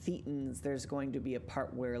visualizing Thetans, there's going to be a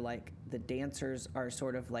part where like the dancers are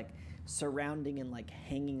sort of like surrounding and like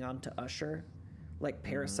hanging onto Usher, like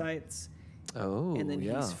parasites, Oh, and then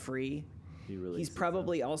yeah. he's free. He really He's sees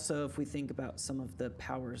probably also, if we think about some of the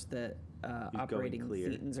powers that operating clear.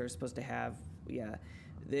 Thetans are supposed to have,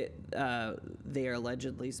 they are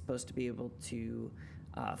allegedly supposed to be able to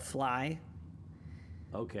fly.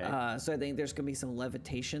 Okay. So I think there's going to be some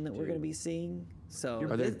levitation that we're going to be seeing. So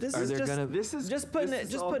Are there- this are is there just gonna- This is just putting this it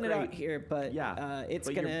is just all putting it out great. here, but Yeah, it's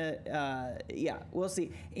but gonna we'll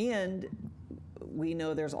see. And we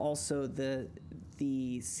know there's also the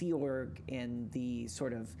Sea Org and the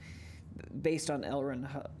sort of based on L.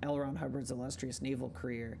 Ron Hubbard's illustrious naval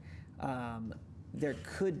career. There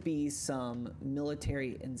could be some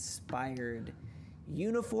military inspired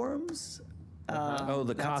uniforms. Oh,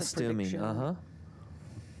 the That's a costuming. prediction.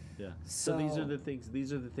 Yeah. So these So- are the things.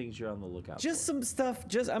 These are the things you're on the lookout Just some stuff.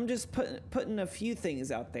 I'm just putting a few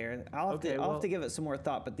things out there. I'll have to give it some more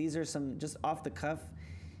thought. But these are some just off the cuff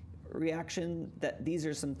reaction. That these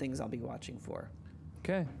are some things I'll be watching for,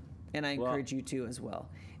 Okay. and I Well- encourage you to as well.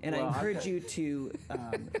 And Well, I encourage you to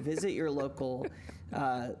visit your local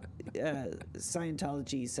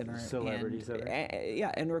Scientology center, Celebrity and,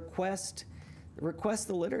 center. and request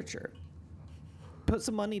the literature. Put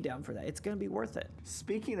some money down for that. It's going to be worth it.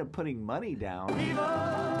 Speaking of putting money down,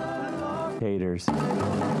 haters.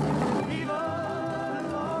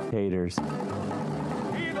 Haters.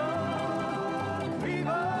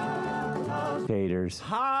 taters.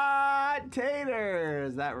 Hot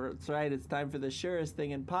taters! That's right. It's time for the surest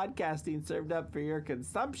thing in podcasting served up for your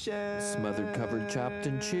consumption. Smothered, covered, chopped,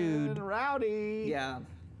 and chewed. Rowdy. Yeah.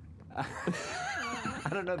 I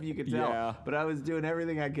don't know if you could tell, Yeah. but I was doing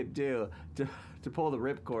everything I could do to pull the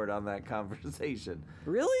ripcord on that conversation.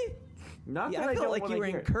 Really? Not Yeah, that I I felt don't like wanna you were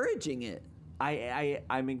hear it. encouraging it.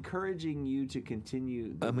 I'm encouraging you to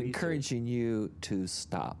continue. The I'm research. encouraging you to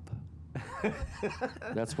stop.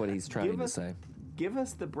 That's what he's trying to say. Give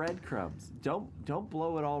us the breadcrumbs. Don't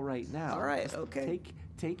blow it all right now. All right, Just okay.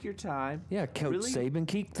 Take your time. Yeah, Coach Really- Saban,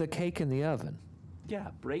 keep the cake in the oven.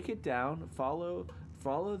 Yeah, break it down. Follow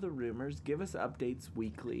the rumors. Give us updates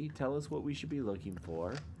weekly. Tell us what we should be looking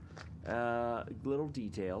for. Little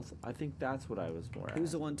details. I think that's what I was more.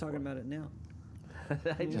 Who's the one talking about it now?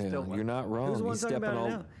 I just Yeah, don't. you're not wrong. Who's the one He's talking stepping about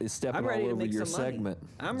it all, now? he's stepping I'm ready all to over make your some money. segment.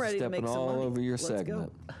 I'm He's ready to stepping make some all money. over your Let's go.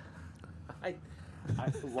 segment.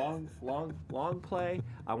 Long play.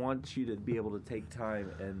 I want you to be able to take time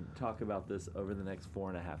and talk about this over the next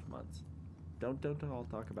 4.5 months. Don't all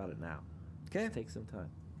talk about it now. Okay. Just take some time.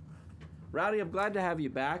 Rowdy, I'm glad to have you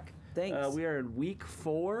back. Thanks. We are in week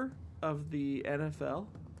 4 of the NFL.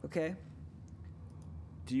 Okay.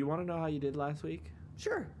 Do you want to know how you did last week?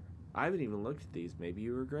 Sure. I haven't even looked at these. Maybe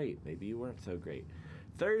you were great. Maybe you weren't so great.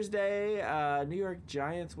 Thursday, New York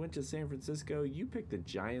Giants went to San Francisco. You picked the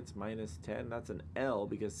Giants -10. That's an L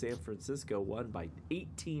because San Francisco won by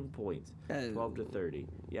 18 points, 12-30.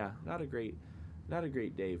 Yeah, not a great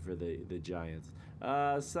day for the Giants.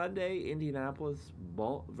 Sunday, Indianapolis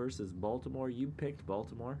versus Baltimore. You picked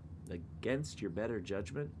Baltimore against your better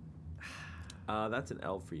judgment. That's an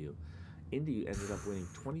L for you. Indy ended up winning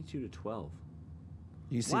 22-12.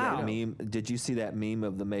 You see Wow. that meme? Did you see that meme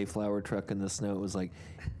of the Mayflower truck in the snow? It was like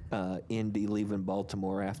Indy leaving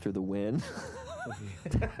Baltimore after the win.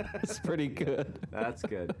 It's pretty good. That's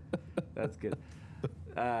good. That's good.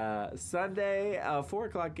 Sunday, 4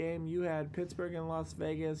 o'clock game. You had Pittsburgh and Las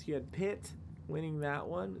Vegas. You had Pitt winning that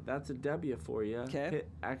one. That's a W for you. Okay. Pitt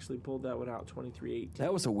actually pulled that one out 23-18.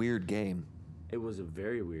 That was a weird game. It was a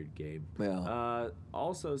very weird game. Yeah.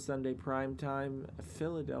 Also Sunday primetime,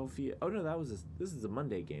 Philadelphia. Oh no, this is a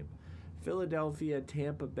Monday game. Philadelphia,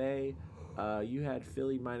 Tampa Bay. You had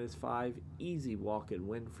Philly -5, easy walk-in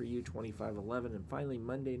win for you, 25-11. And finally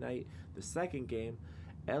Monday night, the second game,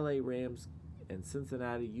 LA Rams and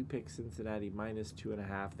Cincinnati. You picked Cincinnati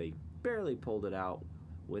 -2.5. They barely pulled it out,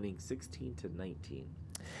 winning 16-19.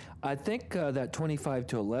 I think that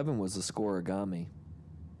 25-11 was a scoregami.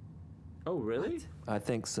 Oh really? I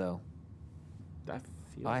think so. That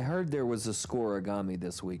feels. I heard there was a scoregami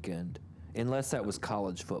this weekend, unless that was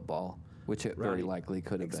college football, which it very Right. likely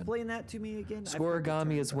could have been. Explain that to me again. I've heard the Scoregami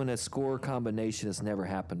term, is when a score combination has never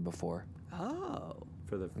happened before. Oh.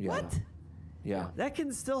 for the Yeah. What? Yeah. That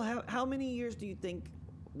can still have. How many years do you think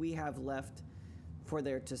we have left for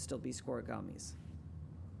there to still be scoregamis?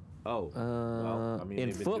 Oh. Well, I mean, in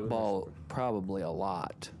they've been doing this football, for- probably a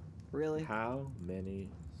lot. Really? How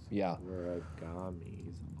many Yeah.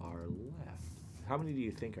 scoregamis are left? How many do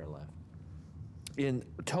you think are left? In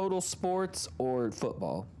total sports or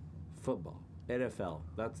football? Football. NFL.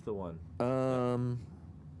 That's the one.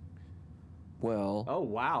 Well, Oh,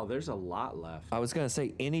 wow. There's a lot left. I was going to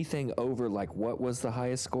say anything over, like, what was the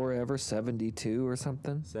highest score ever? 72 or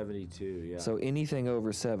something? 72, yeah. So anything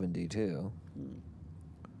over 72.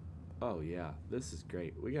 Oh, yeah. This is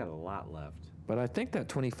great. We got a lot left. But I think that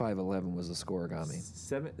 25-11 was a scoregami.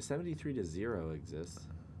 73-0 exists.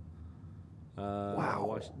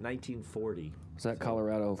 Wow. 1940. Was that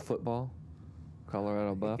Colorado football?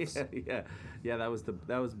 Colorado Buffs? Yeah. That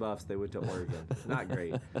was Buffs. They went to Oregon. Not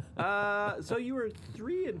great. So you were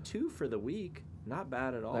 3-2 for the week. Not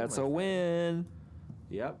bad at all. That's my a friend. win.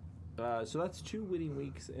 Yep. So that's 2 winning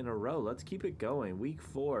weeks in a row. Let's keep it going. Week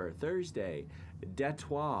 4, Thursday,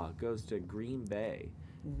 Detroit goes to Green Bay.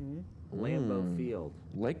 Lambeau Field,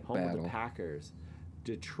 Lake home of battle. the Packers.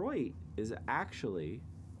 Detroit is actually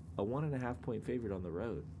a 1.5-point favorite on the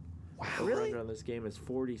road. Wow, Really? on this game is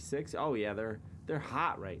 46. Oh yeah, they're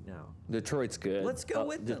hot right now. Detroit's good. Let's go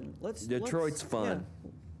with them. Detroit's fun.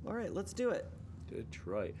 Yeah. All right, let's do it.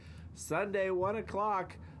 Detroit. Sunday, 1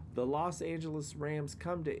 o'clock. The Los Angeles Rams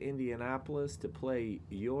come to Indianapolis to play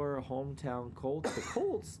your hometown Colts. The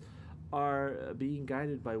Colts are being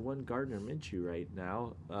guided by one Gardner Minshew right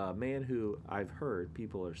now, a man who I've heard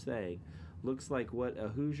people are saying looks like what a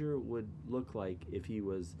Hoosier would look like if he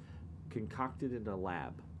was concocted in a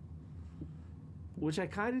lab. Which I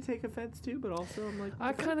kind of take offense to, but also I'm like,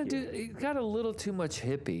 I kind of do. It got a little too much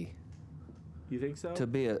hippie. You think so? to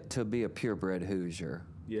be a purebred Hoosier.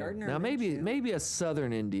 Yeah. Gardner Now Minshew. maybe a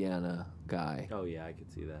Southern Indiana guy. Oh yeah, I could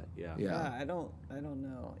see that. Yeah. Yeah. I don't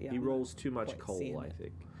know. Yeah, He I'm rolls not too much quite seeing coal, I it.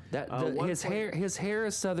 think. His hair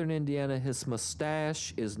is Southern Indiana. His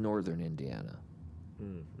mustache is Northern Indiana.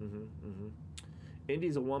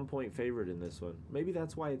 Indy's a 1-point favorite in this one. Maybe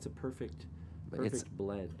that's why it's a perfect It's-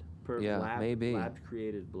 blend. Yeah, maybe. Lab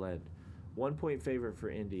created blend. 1-point favorite for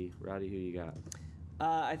Indy. Roddy, who you got?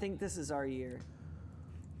 I think this is our year.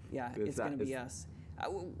 Yeah, Is it's that- going to be is- us.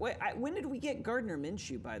 When did we get Gardner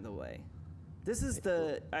Minshew, by the way? This is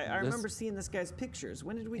the. I remember seeing this guy's pictures.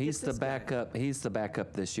 When did we He's get the this guy? backup. He's the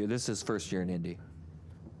backup this year. This is his first year in Indy.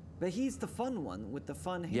 But he's the fun one with the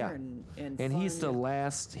fun hair Yeah, and and he's the fun-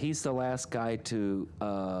 last. He's the last guy to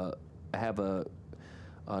have an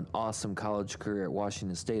awesome college career at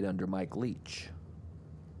Washington State under Mike Leach.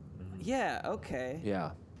 Yeah. Okay.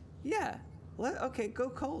 Yeah, Yeah. Okay. Go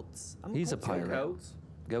Colts. I'm He's a Colts fan. pirate. Coats.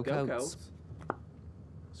 go Go Coats. Coats.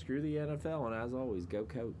 Screw the NFL, and as always, go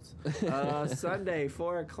Coats. Sunday,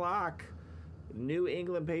 4 o'clock. New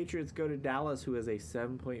England Patriots go to Dallas, who is a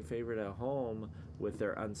 7-point favorite at home with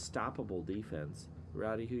their unstoppable defense.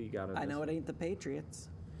 Rowdy, who you got on I this know one? it ain't the Patriots.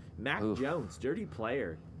 Mac Oof. Jones, dirty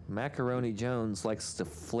player. Macaroni Jones likes to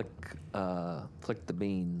flick the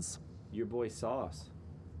beans. Your boy Sauce.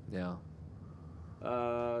 Yeah.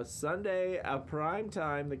 Sunday, prime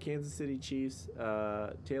time, the Kansas City Chiefs,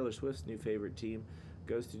 Taylor Swift's new favorite team,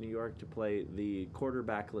 goes to New York to play the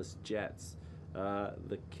quarterbackless Jets.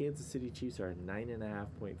 The Kansas City Chiefs are a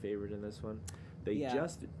 9.5-point favorite in this one. They Yeah.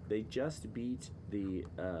 just beat the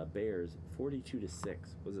Bears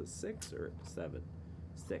 42-6. Was it 6 or 7?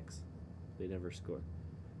 6. They never scored.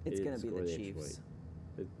 It's They going didn't to be score the extra Chiefs.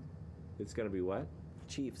 point. It's going to be what?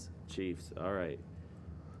 Chiefs. Chiefs. All right.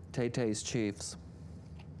 Tay-Tay's Chiefs.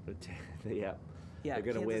 Yeah. Yeah,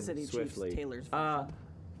 They're going to Kansas win City swiftly. Chiefs, Taylor's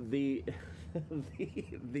The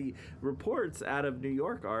the reports out of New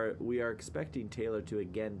York are we are expecting Taylor to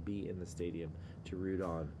again be in the stadium to root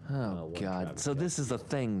on. Oh one God! Travis So Kelce. this is a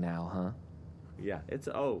thing now, huh? Yeah, it's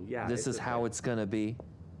yeah. This is how it's gonna be.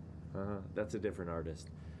 That's a different artist.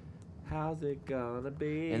 How's it gonna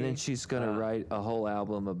be? And then she's gonna write a whole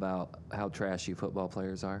album about how trashy football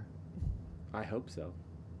players are. I hope so.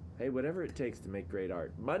 Hey, whatever it takes to make great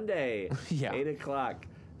art. Monday, Yeah. 8 o'clock.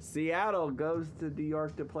 Seattle goes to New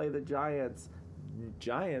York to play the Giants.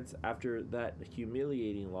 Giants, after that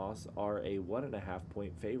humiliating loss, are a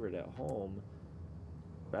 1.5-point favorite at home.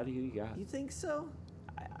 Buddy, who you got? You think so?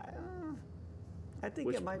 I think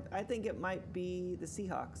Which- it might. I think it might be the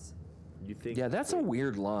Seahawks. You think? Yeah, that's a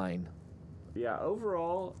weird line. Yeah,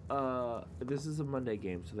 overall, this is a Monday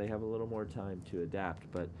game, so they have a little more time to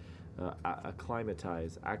adapt, but acclimate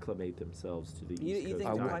themselves to the You- East you Coast think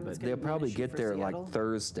I the time. climate's But gonna They'll be an probably issue get for there Seattle? like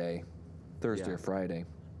Thursday Yeah. or Friday.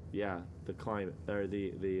 Yeah, the climate or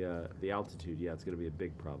the altitude. Yeah, it's going to be a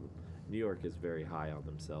big problem. New York is very high on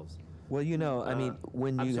themselves. Well, you know, I mean,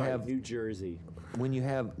 when I'm you sorry, have New Jersey. when you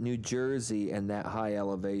have New Jersey and that high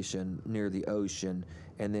elevation near the ocean,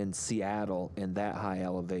 and then Seattle and that high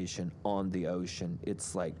elevation on the ocean,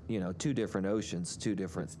 it's like, you know, two different oceans, two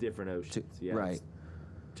different. It's different oceans. Yeah, right. it's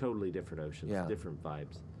totally different oceans. Yeah. Different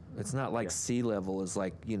vibes. It's not like Yeah. sea level is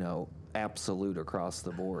like, you know, absolute across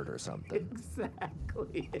the board or something.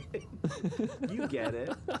 Exactly. You get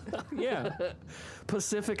it. Yeah.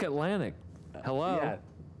 Pacific Atlantic. Hello. Yeah,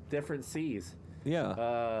 different seas.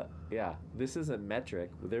 Yeah. Yeah, this isn't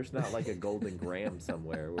metric. There's not like a golden gram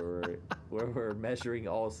somewhere where we're measuring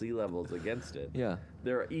all sea levels against it. Yeah.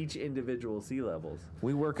 There are each individual sea levels.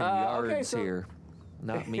 We work in okay, yards so- here,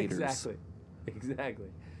 not meters. Exactly.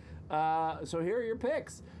 So here are your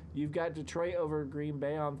picks. You've got Detroit over Green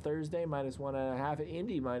Bay on Thursday, -1.5.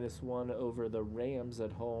 Indy -1 over the Rams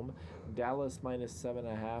at home. Dallas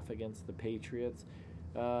 -7.5 against the Patriots.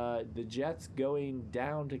 The Jets going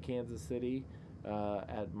down to Kansas City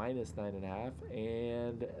at -9.5.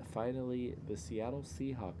 And finally, the Seattle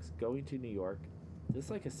Seahawks going to New York. This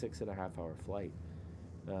is like a 6.5-hour flight.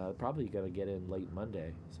 Probably going to get in late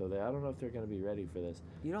Monday. So I don't know if they're going to be ready for this.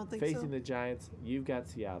 You don't think Facing so? the Giants, you've got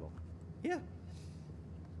Seattle. Yeah.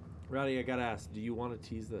 Rowdy, I got to ask, do you want to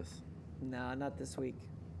tease this? Nah, not this week.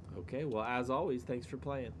 Okay, well, as always, thanks for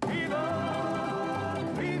playing.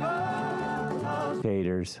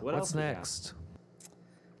 Gators. What's next?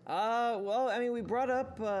 Well, I mean, we brought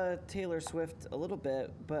up Taylor Swift a little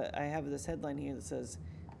bit, but I have this headline here that says,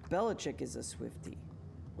 Belichick is a Swiftie.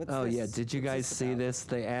 What's Oh this? yeah, did you What's guys this see about? this?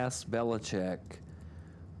 They asked Belichick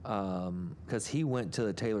because he went to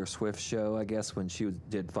the Taylor Swift show, I guess, when she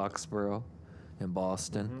did Foxborough in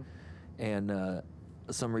Boston, and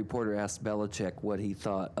some reporter asked Belichick what he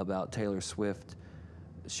thought about Taylor Swift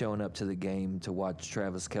showing up to the game to watch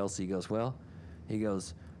Travis Kelce. He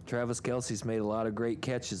goes, Travis Kelce's made a lot of great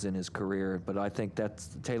catches in his career, but I think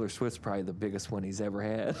Taylor Swift's probably the biggest one he's ever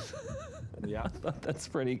had. Yeah. I thought that's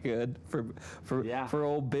pretty good for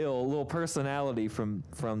old Bill, a little personality from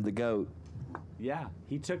the GOAT. Yeah,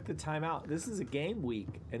 he took the time out. This is a game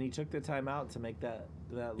week, and he took the time out to make that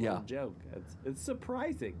little joke. It's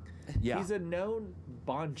surprising. Yeah. He's a known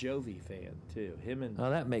Bon Jovi fan, too. Him and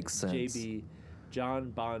that makes sense. John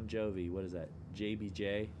Bon Jovi, what is that?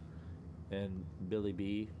 JBJ and Billy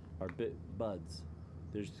B are buds.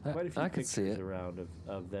 There's quite a few pictures around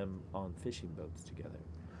of them on fishing boats together.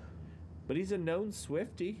 But he's a known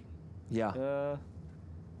Swiftie. Yeah.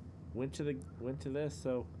 Went to this,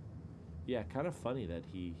 so yeah, kind of funny that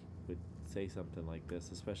he would say something like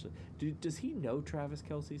this, especially. Does he know Travis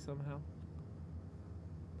Kelce somehow?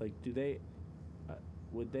 Like,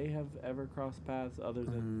 would they have ever crossed paths other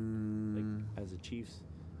than like as a Chiefs,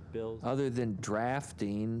 Bills? Other than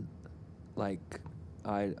drafting, like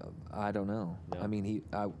I don't know. No. I mean,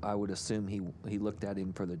 I would assume he looked at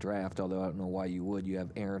him for the draft, although I don't know why you would. You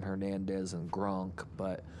have Aaron Hernandez and Gronk,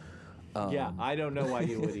 but yeah, I don't know why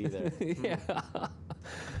you would either. Yeah.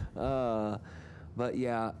 But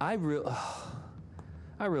yeah, I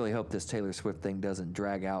really hope this Taylor Swift thing doesn't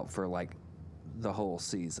drag out for like the whole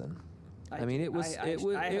season. I mean, it was. I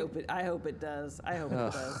hope it does. I hope it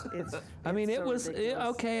does. It was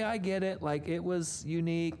okay. I get it. Like, it was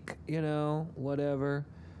unique. Whatever.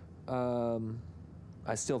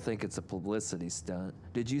 I still think it's a publicity stunt.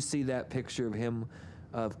 Did you see that picture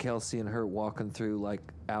of Kelce and her walking through like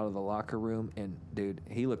out of the locker room? And dude,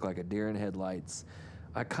 he looked like a deer in headlights.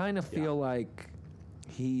 I kind of feel like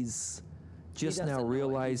he's just now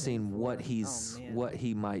realizing what he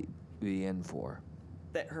might be in for.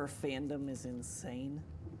 That her fandom is insane.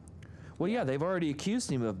 Well, yeah, they've already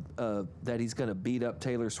accused him of that he's going to beat up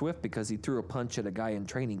Taylor Swift because he threw a punch at a guy in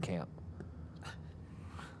training camp.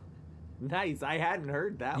 Nice. I hadn't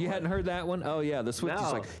heard that one. You hadn't heard that one? Oh, yeah. The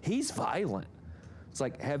Swiftie's like, he's violent. It's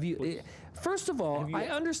like, first of all, I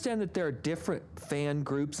understand that there are different fan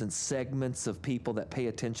groups and segments of people that pay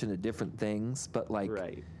attention to different things, but like,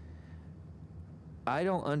 right. I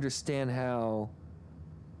don't understand how.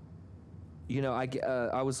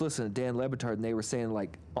 I was listening to Dan Le Batard, and they were saying,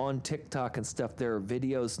 like, on TikTok and stuff, there are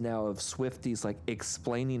videos now of Swifties, like,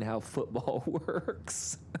 explaining how football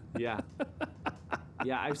works. Yeah.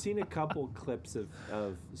 Yeah, I've seen a couple clips of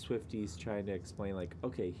Swifties trying to explain, like,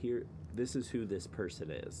 okay, this is who this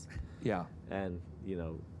person is. Yeah. And,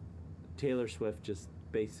 Taylor Swift just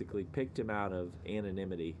basically picked him out of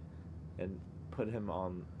anonymity and put him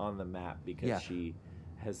on the map because she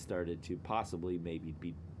has started to possibly maybe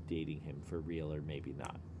be dating him for real or maybe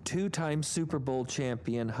not. 2-time Super Bowl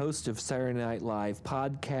champion, host of Saturday Night Live,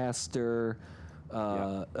 podcaster.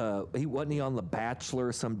 He wasn't on The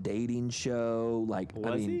Bachelor, some dating show. Like,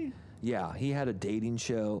 was he? Yeah, he had a dating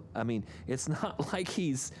show. I mean, it's not like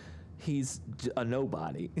he's a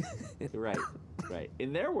nobody. Right.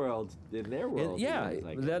 In their world.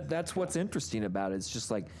 That's what's interesting about it. It's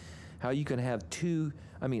just like how you can have two.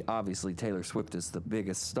 I mean, obviously Taylor Swift is the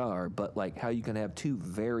biggest star, but like how you can have two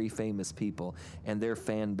very famous people and their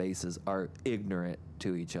fan bases are ignorant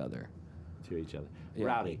to each other. Yeah.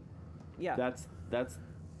 Rowdy. Yeah. That's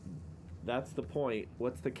the point.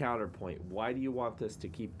 What's the counterpoint? Why do you want this to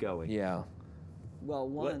keep going? Yeah. Well,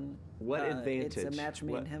 what advantage? It's a match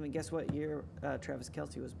made in heaven. Guess what year Travis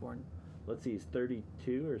Kelce was born? Let's see, he's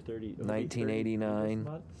 32 or 30.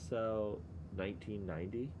 1989. So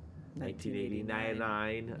 1990.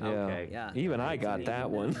 1989. Okay. Yeah. Even I got that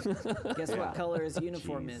one. Guess what color his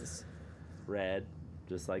uniform is? Red,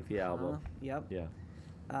 just like the album. Yep. Yeah.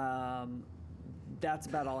 That's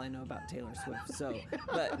about all I know about Taylor Swift. So,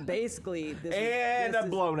 but basically, I'm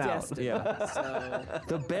blown out. Destiny. Yeah. So,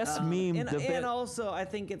 the best meme. And also, I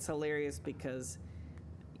think it's hilarious because,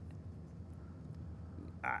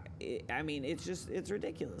 I mean, it's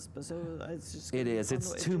ridiculous. But so it's just. It is.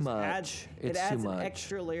 It's too much. It adds an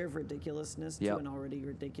extra layer of ridiculously to an already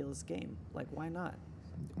ridiculous game. Like, why not?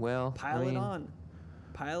 Well, pile it on,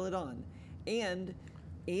 and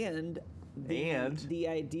the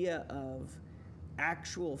idea of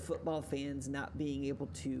actual football fans not being able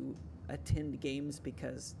to attend games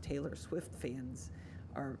because Taylor Swift fans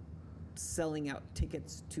are selling out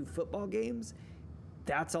tickets to football games.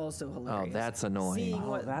 That's also hilarious. Oh, that's annoying. Seeing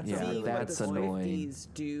what the Swifties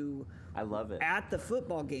do. I love it. At the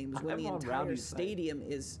football games when the entire stadium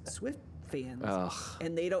is Swift fans. Ugh.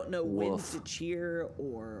 And they don't know when to cheer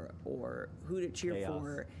or who to cheer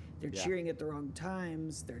for. They're cheering at the wrong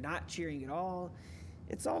times. They're not cheering at all.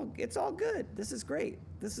 It's all good. This is great.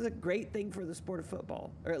 This is a great thing for the sport of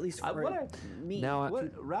football, or at least for me. Now,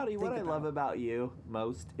 Rowdy, what I think love about. about you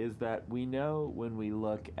most is that we know when we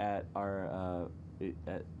look at our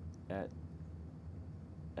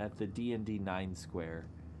at the D&D 9 square,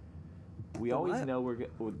 we The always what? know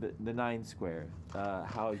with the 9 square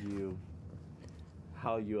how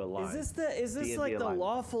you align. Is this D&D like the alignment.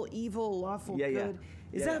 lawful evil, lawful Yeah, yeah. good?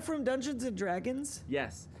 Is Yeah, that yeah. from Dungeons and Dragons?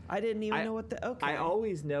 Yes. I didn't even know what the. Okay. I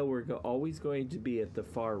always know we're always going to be at the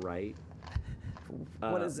far right.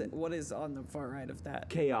 What is it? What is on the far right of that?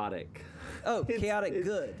 Chaotic. Oh, It's- chaotic it's-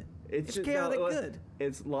 good. It's just- chaotic no, good.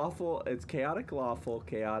 It's lawful. It's chaotic lawful,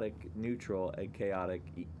 chaotic neutral, and chaotic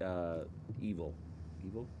evil.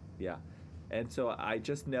 Evil? Yeah. And so I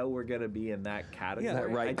just know we're gonna be in that category. Yeah, that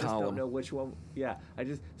right I just column. don't know which one. Yeah.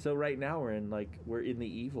 So right now we're in the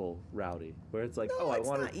evil Rowdy, where it's like, No, oh, I it's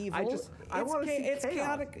want not to. evil. I want to see It's chaos.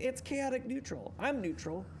 chaotic. It's chaotic neutral. I'm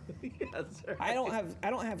neutral. Yes, right. I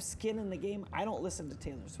don't have skin in the game. I don't listen to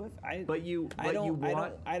Taylor Swift. I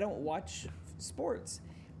don't watch sports.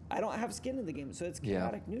 I don't have skin in the game, so it's Yeah.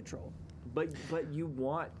 chaotic neutral. But you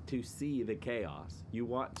want to see the chaos. You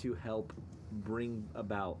want to help bring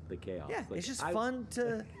about the chaos. Yeah, Like, it's just fun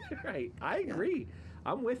to. Right, I agree.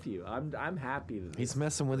 I'm with you. I'm happy that He's this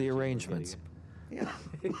messing with the version we're arrangements. Yeah.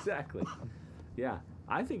 getting. Exactly. Yeah,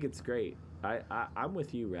 I think it's great. I'm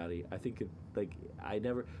with you, Rowdy. I think I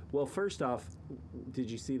never. Well, first off,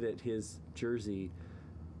 did you see that his jersey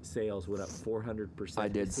sales went up 400%? I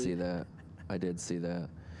did see that.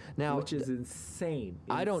 Now, which is insane.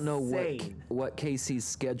 I don't know Insane. what KC's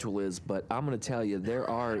schedule is, but I'm going to tell you there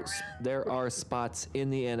are spots in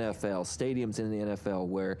the NFL, stadiums in the NFL,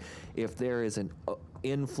 where if there is an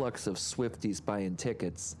influx of Swifties buying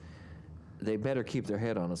tickets, they better keep their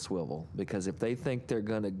head on a swivel, because if they think they're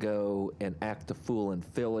going to go and act a fool in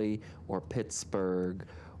Philly or Pittsburgh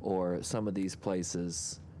or some of these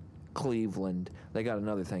places, Cleveland, they got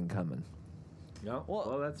another thing coming. No,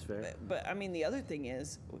 well, that's fair. But I mean, the other thing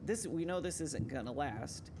is, we know this isn't gonna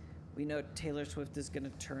last. We know Taylor Swift is gonna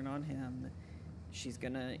turn on him. She's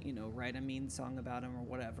gonna, write a mean song about him or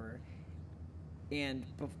whatever. And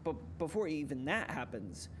before even that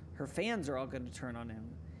happens, her fans are all gonna turn on him,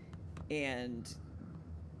 and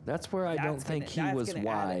That's where I don't think he was add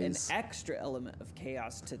wise. an extra element of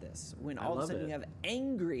chaos to this. When I all of a love sudden it. you have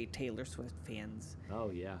angry Taylor Swift fans. Oh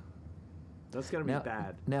yeah, that's gonna be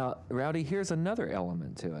bad. Now, Rowdy, here's another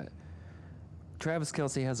element to it. Travis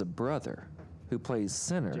Kelce has a brother who plays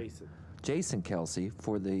center, Jason Kelce,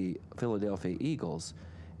 for the Philadelphia Eagles.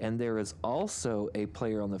 And there is also a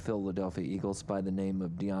player on the Philadelphia Eagles by the name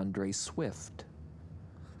of DeAndre Swift.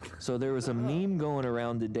 So there was a meme going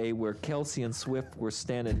around today where Kelce and Swift were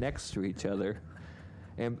standing next to each other.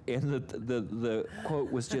 And the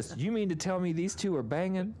quote was just, "You mean to tell me these two are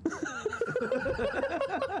banging?"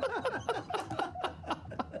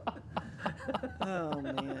 Oh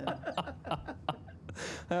man.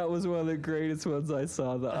 That was one of the greatest ones I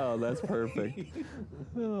saw. Oh, that's perfect.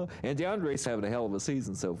 Oh, and DeAndre's having a hell of a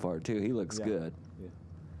season so far too. He looks good.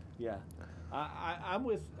 Yeah, I'm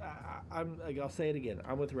with. I'll say it again.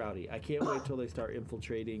 I'm with Rowdy. I can't wait till they start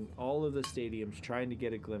infiltrating all of the stadiums, trying to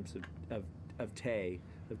get a glimpse of Tay,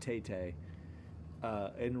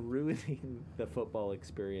 and ruining the football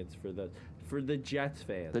experience for the Jets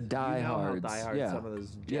fans. The diehards, You know how diehard yeah. some of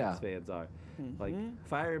those Jets Yeah. fans are. Like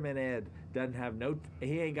Fireman Ed doesn't have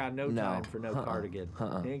he ain't got no No. time for no cardigan.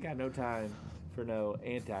 Uh-uh. He ain't got no time for no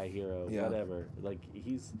anti-hero, Yeah. whatever. Like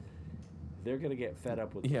they're gonna get fed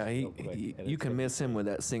up with Yeah, this real quick, and you it's can gonna be miss him with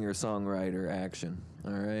that singer-songwriter action.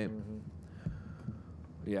 All right. Mm-hmm.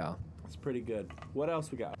 Yeah. It's pretty good. What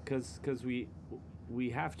else we got? Because we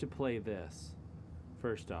have to play this.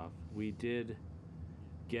 First off, we did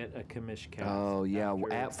get a commish cast. Oh yeah,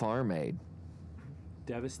 after at Farm Aid.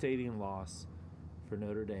 devastating loss for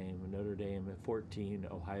Notre Dame. Notre Dame at 14,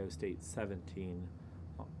 Ohio State 17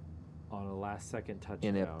 on a last-second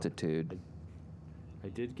touchdown. Ineptitude. I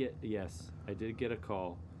did get a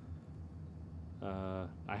call. I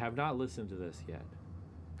have not listened to this yet.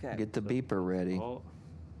 Okay. Get the beeper ready.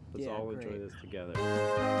 Let's Yeah, all enjoy great. this together.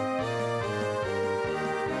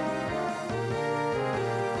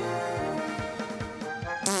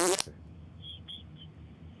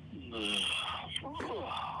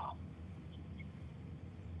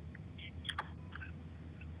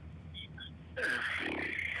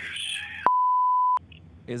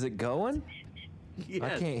 Is it going? I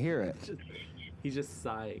Yes. can't hear it. He's just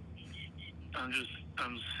sighing. I'm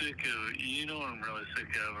sick of, what I'm really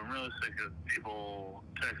sick of? I'm really sick of people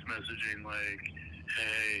text messaging like,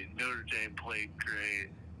 hey, Notre Dame played great.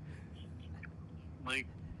 Like,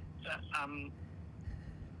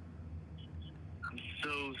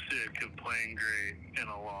 so sick of playing great in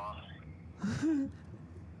a loss.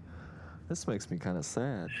 This makes me kind of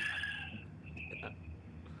sad.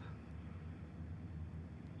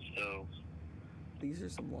 So These are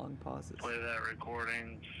some long pauses. play that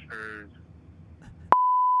recording for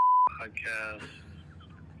podcast.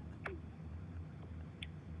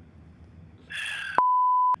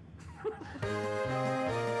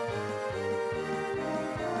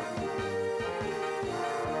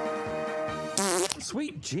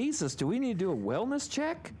 Sweet Jesus, do we need to do a wellness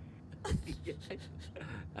check? I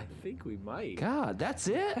think we might. God, that's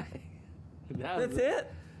it? That's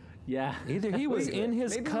it? Yeah. Either he was Wait, in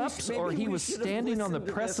his maybe we cups should- or maybe he we was should have standing on the listened to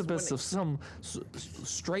this precipice when of some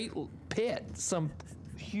straight pit, some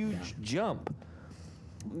huge jump.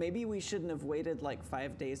 Maybe we shouldn't have waited like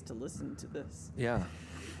 5 days to listen to this. Yeah.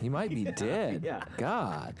 He might be dead. Yeah.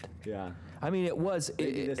 God. Yeah. I mean, it was.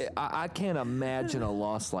 Maybe this- I can't imagine a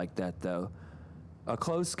loss like that, though. A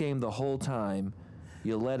close game the whole time.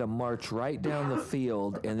 You let them march right down the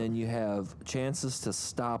field, and then you have chances to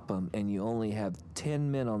stop them, and you only have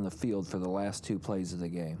 10 men on the field for the last 2 plays of the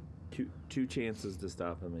game. Two chances to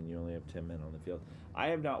stop him, and you only have 10 men on the field. I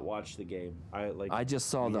have not watched the game. I just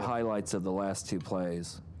saw we the have highlights of the last 2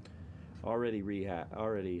 plays. already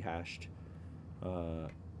hashed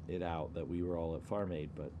it out that we were all at Farm Aid,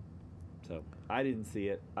 but so I didn't see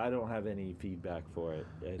it. I don't have any feedback for it.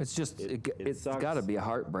 It's just it's sucks. got to be a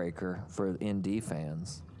heartbreaker for ND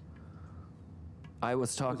fans. I was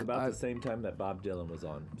It was talking about the same time that Bob Dylan was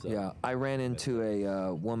on. So. Yeah, I ran into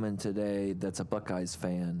a woman today that's a Buckeyes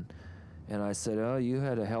fan, and I said, "Oh, you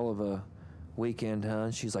had a hell of a weekend, huh?"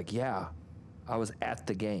 And she's like, "Yeah, I was at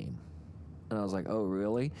the game," and I was like, "Oh,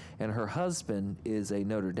 really?" And her husband is a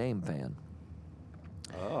Notre Dame fan,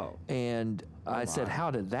 Oh. and I said, my.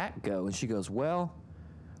 "How did that go?" And she goes, "Well,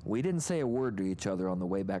 we didn't say a word to each other on the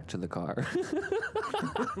way back to the car."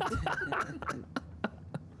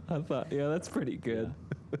 I thought, yeah, that's pretty good.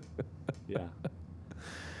 Yeah.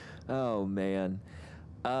 Oh man.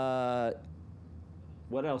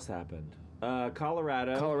 What else happened?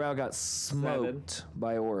 Colorado. Colorado got smoked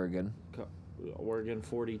by Oregon. Oregon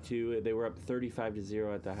 42. They were up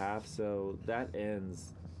 35-0 at the half, so that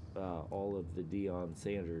ends all of the Deion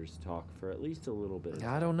Sanders talk for at least a little bit.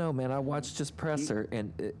 I don't know, man. I watched his presser,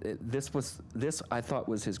 and this I thought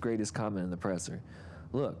was his greatest comment in the presser.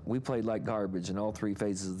 Look, we played like garbage in all 3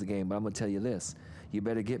 phases of the game, but I'm gonna tell you this: you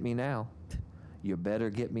better get me now. You better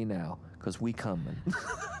get me now, cause we coming.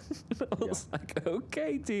 I was like,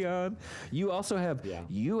 okay, Deion. You also have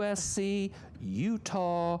USC,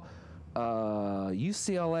 Utah,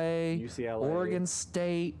 UCLA, Oregon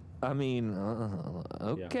State. I mean,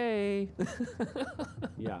 okay.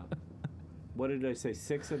 Yeah. What did I say?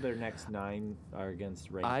 6 of their next 9 are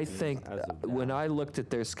against ranked I teams think as of when now. I looked at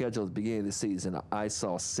their schedule at the beginning of the season, I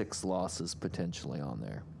saw 6 losses potentially on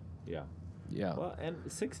there. Yeah. Yeah. Well, and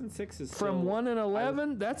 6-6 is From still,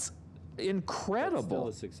 1-11, that's incredible.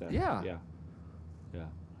 That's still a success. Yeah. Yeah. Yeah.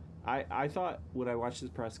 I thought when I watched his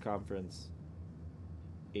press conference,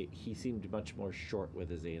 he seemed much more short with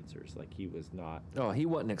his answers. Like he was not. Oh, he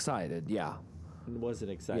wasn't excited. Yeah.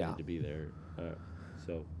 Wasn't excited Yeah. to be there.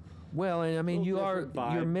 So. Well, and I mean, Little different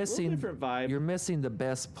vibe. you're Little missing different vibe. You're missing the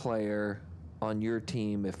best player on your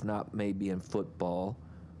team, if not maybe in football,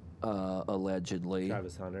 allegedly.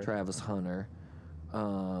 Travis Hunter.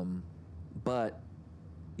 But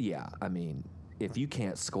yeah, I mean, if you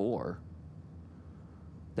can't score,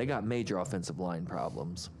 they got major offensive line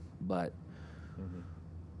problems. But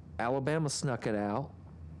Alabama snuck it out,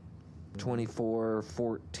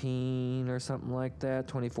 24-14 or something like that,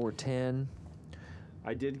 24-10.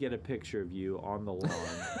 I did get a picture of you on the lawn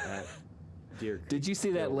at Deer Creek. Did you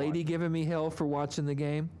see that lady giving me hell for watching the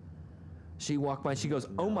game? She walked by and she goes,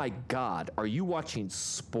 "Oh my God, are you watching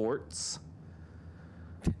sports?"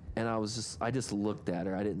 And I just looked at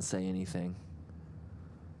her. I didn't say anything.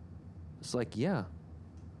 It's like, yeah.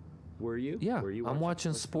 Were you? Yeah, Were you I'm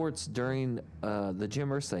watching sports during the Jim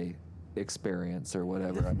Irsay experience or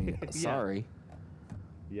whatever. I mean, sorry.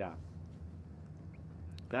 Yeah.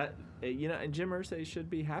 That and Jim Irsay should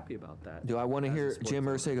be happy about that. Do I want to as a hear sports Jim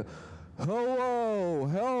owner. Irsay go, "Hello,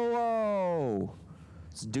 hello"?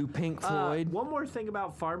 Let's do Pink Floyd. One more thing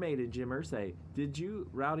about Farm Aid and Jim Irsay. Did you,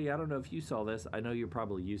 Rowdy? I don't know if you saw this. I know you're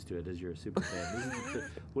probably used to it as you're a super fan. This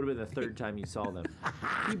would have been the 3rd time you saw them.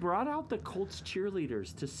 He brought out the Colts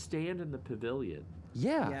cheerleaders to stand in the pavilion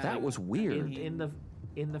Yeah, that was weird. in the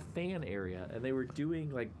fan area, and they were doing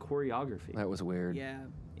like choreography. That was weird. Yeah,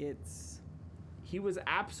 it's He was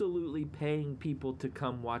absolutely paying people to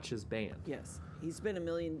come watch his band. yes. He spent $1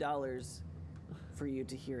 million for you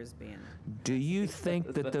to hear his band. Do you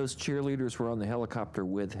think that those cheerleaders were on the helicopter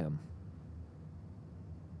with him?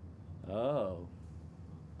 Oh,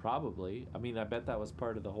 probably. I mean, I bet that was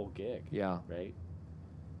part of the whole gig. Yeah. Right?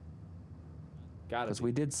 Got Because it.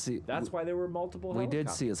 we did see. That's why there were multiple We helicopters.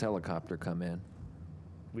 did see his helicopter come in.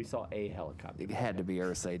 We saw a helicopter. It had to be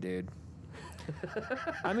Irsay, dude.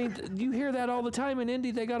 I mean, you hear that all the time in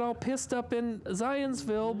Indy. They got all pissed up in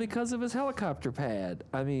Zionsville because of his helicopter pad.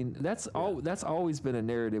 I mean, that's always been a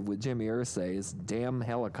narrative with Jimmy Irsay is damn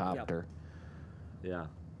helicopter. Yeah.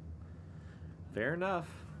 Fair enough.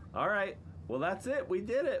 All right. Well, that's it. We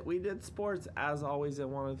did it. We did sports. As always, I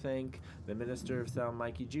want to thank the Minister of Sound,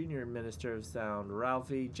 Mikey Jr., Minister of Sound,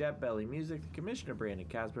 Ralphie, Jet Belly Music, the Commissioner, Brandon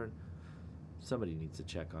Casburn. Somebody needs to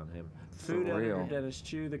check on him. Food editor, real. Dennis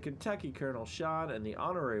Chu, the Kentucky Colonel Sean, and the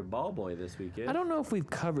honorary ball boy this weekend. I don't know if we've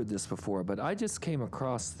covered this before, but I just came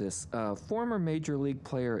across this. Former Major League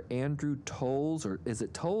player Andrew Tolles, or is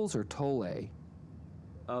it Tolles or Tolle?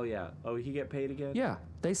 Oh, yeah. Oh, he get paid again? Yeah,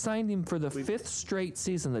 they signed him for the fifth straight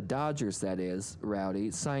season. The Dodgers, that is,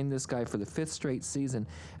 Rowdy, signed this guy for the fifth straight season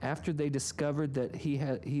after they discovered that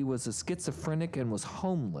he was a schizophrenic and was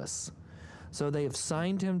homeless. So they have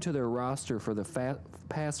signed him to their roster for the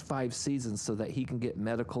past 5 seasons so that he can get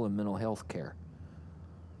medical and mental health care.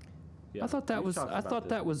 Yeah. I thought that We've was. talked I about thought this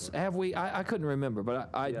that was. before. Have we? I couldn't remember, but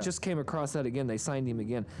I just came across that again. They signed him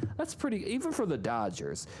again. That's pretty. Even for the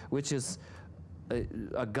Dodgers, which is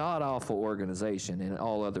a god awful organization in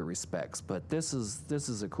all other respects, but this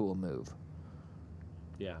is a cool move.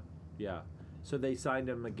 Yeah. Yeah. So they signed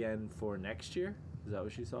him again for next year? Is that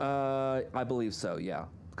what you saw? I believe so. Yeah,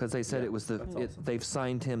 because they said Yeah, it was that's awesome. they've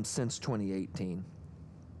signed him since 2018.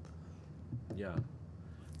 Yeah.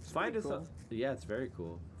 Find us on, yeah, it's very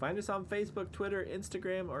cool. Find us on Facebook, Twitter,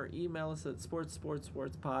 Instagram, or email us at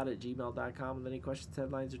sportspod@gmail.com with any questions,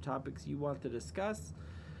 headlines, or topics you want to discuss.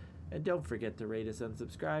 And don't forget to rate us and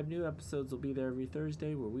subscribe. New episodes will be there every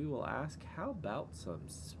Thursday where we will ask, how about some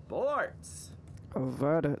sports?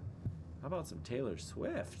 Avert it. How about some Taylor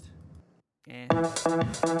Swift? Yeah.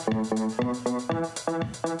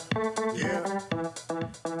 Yeah.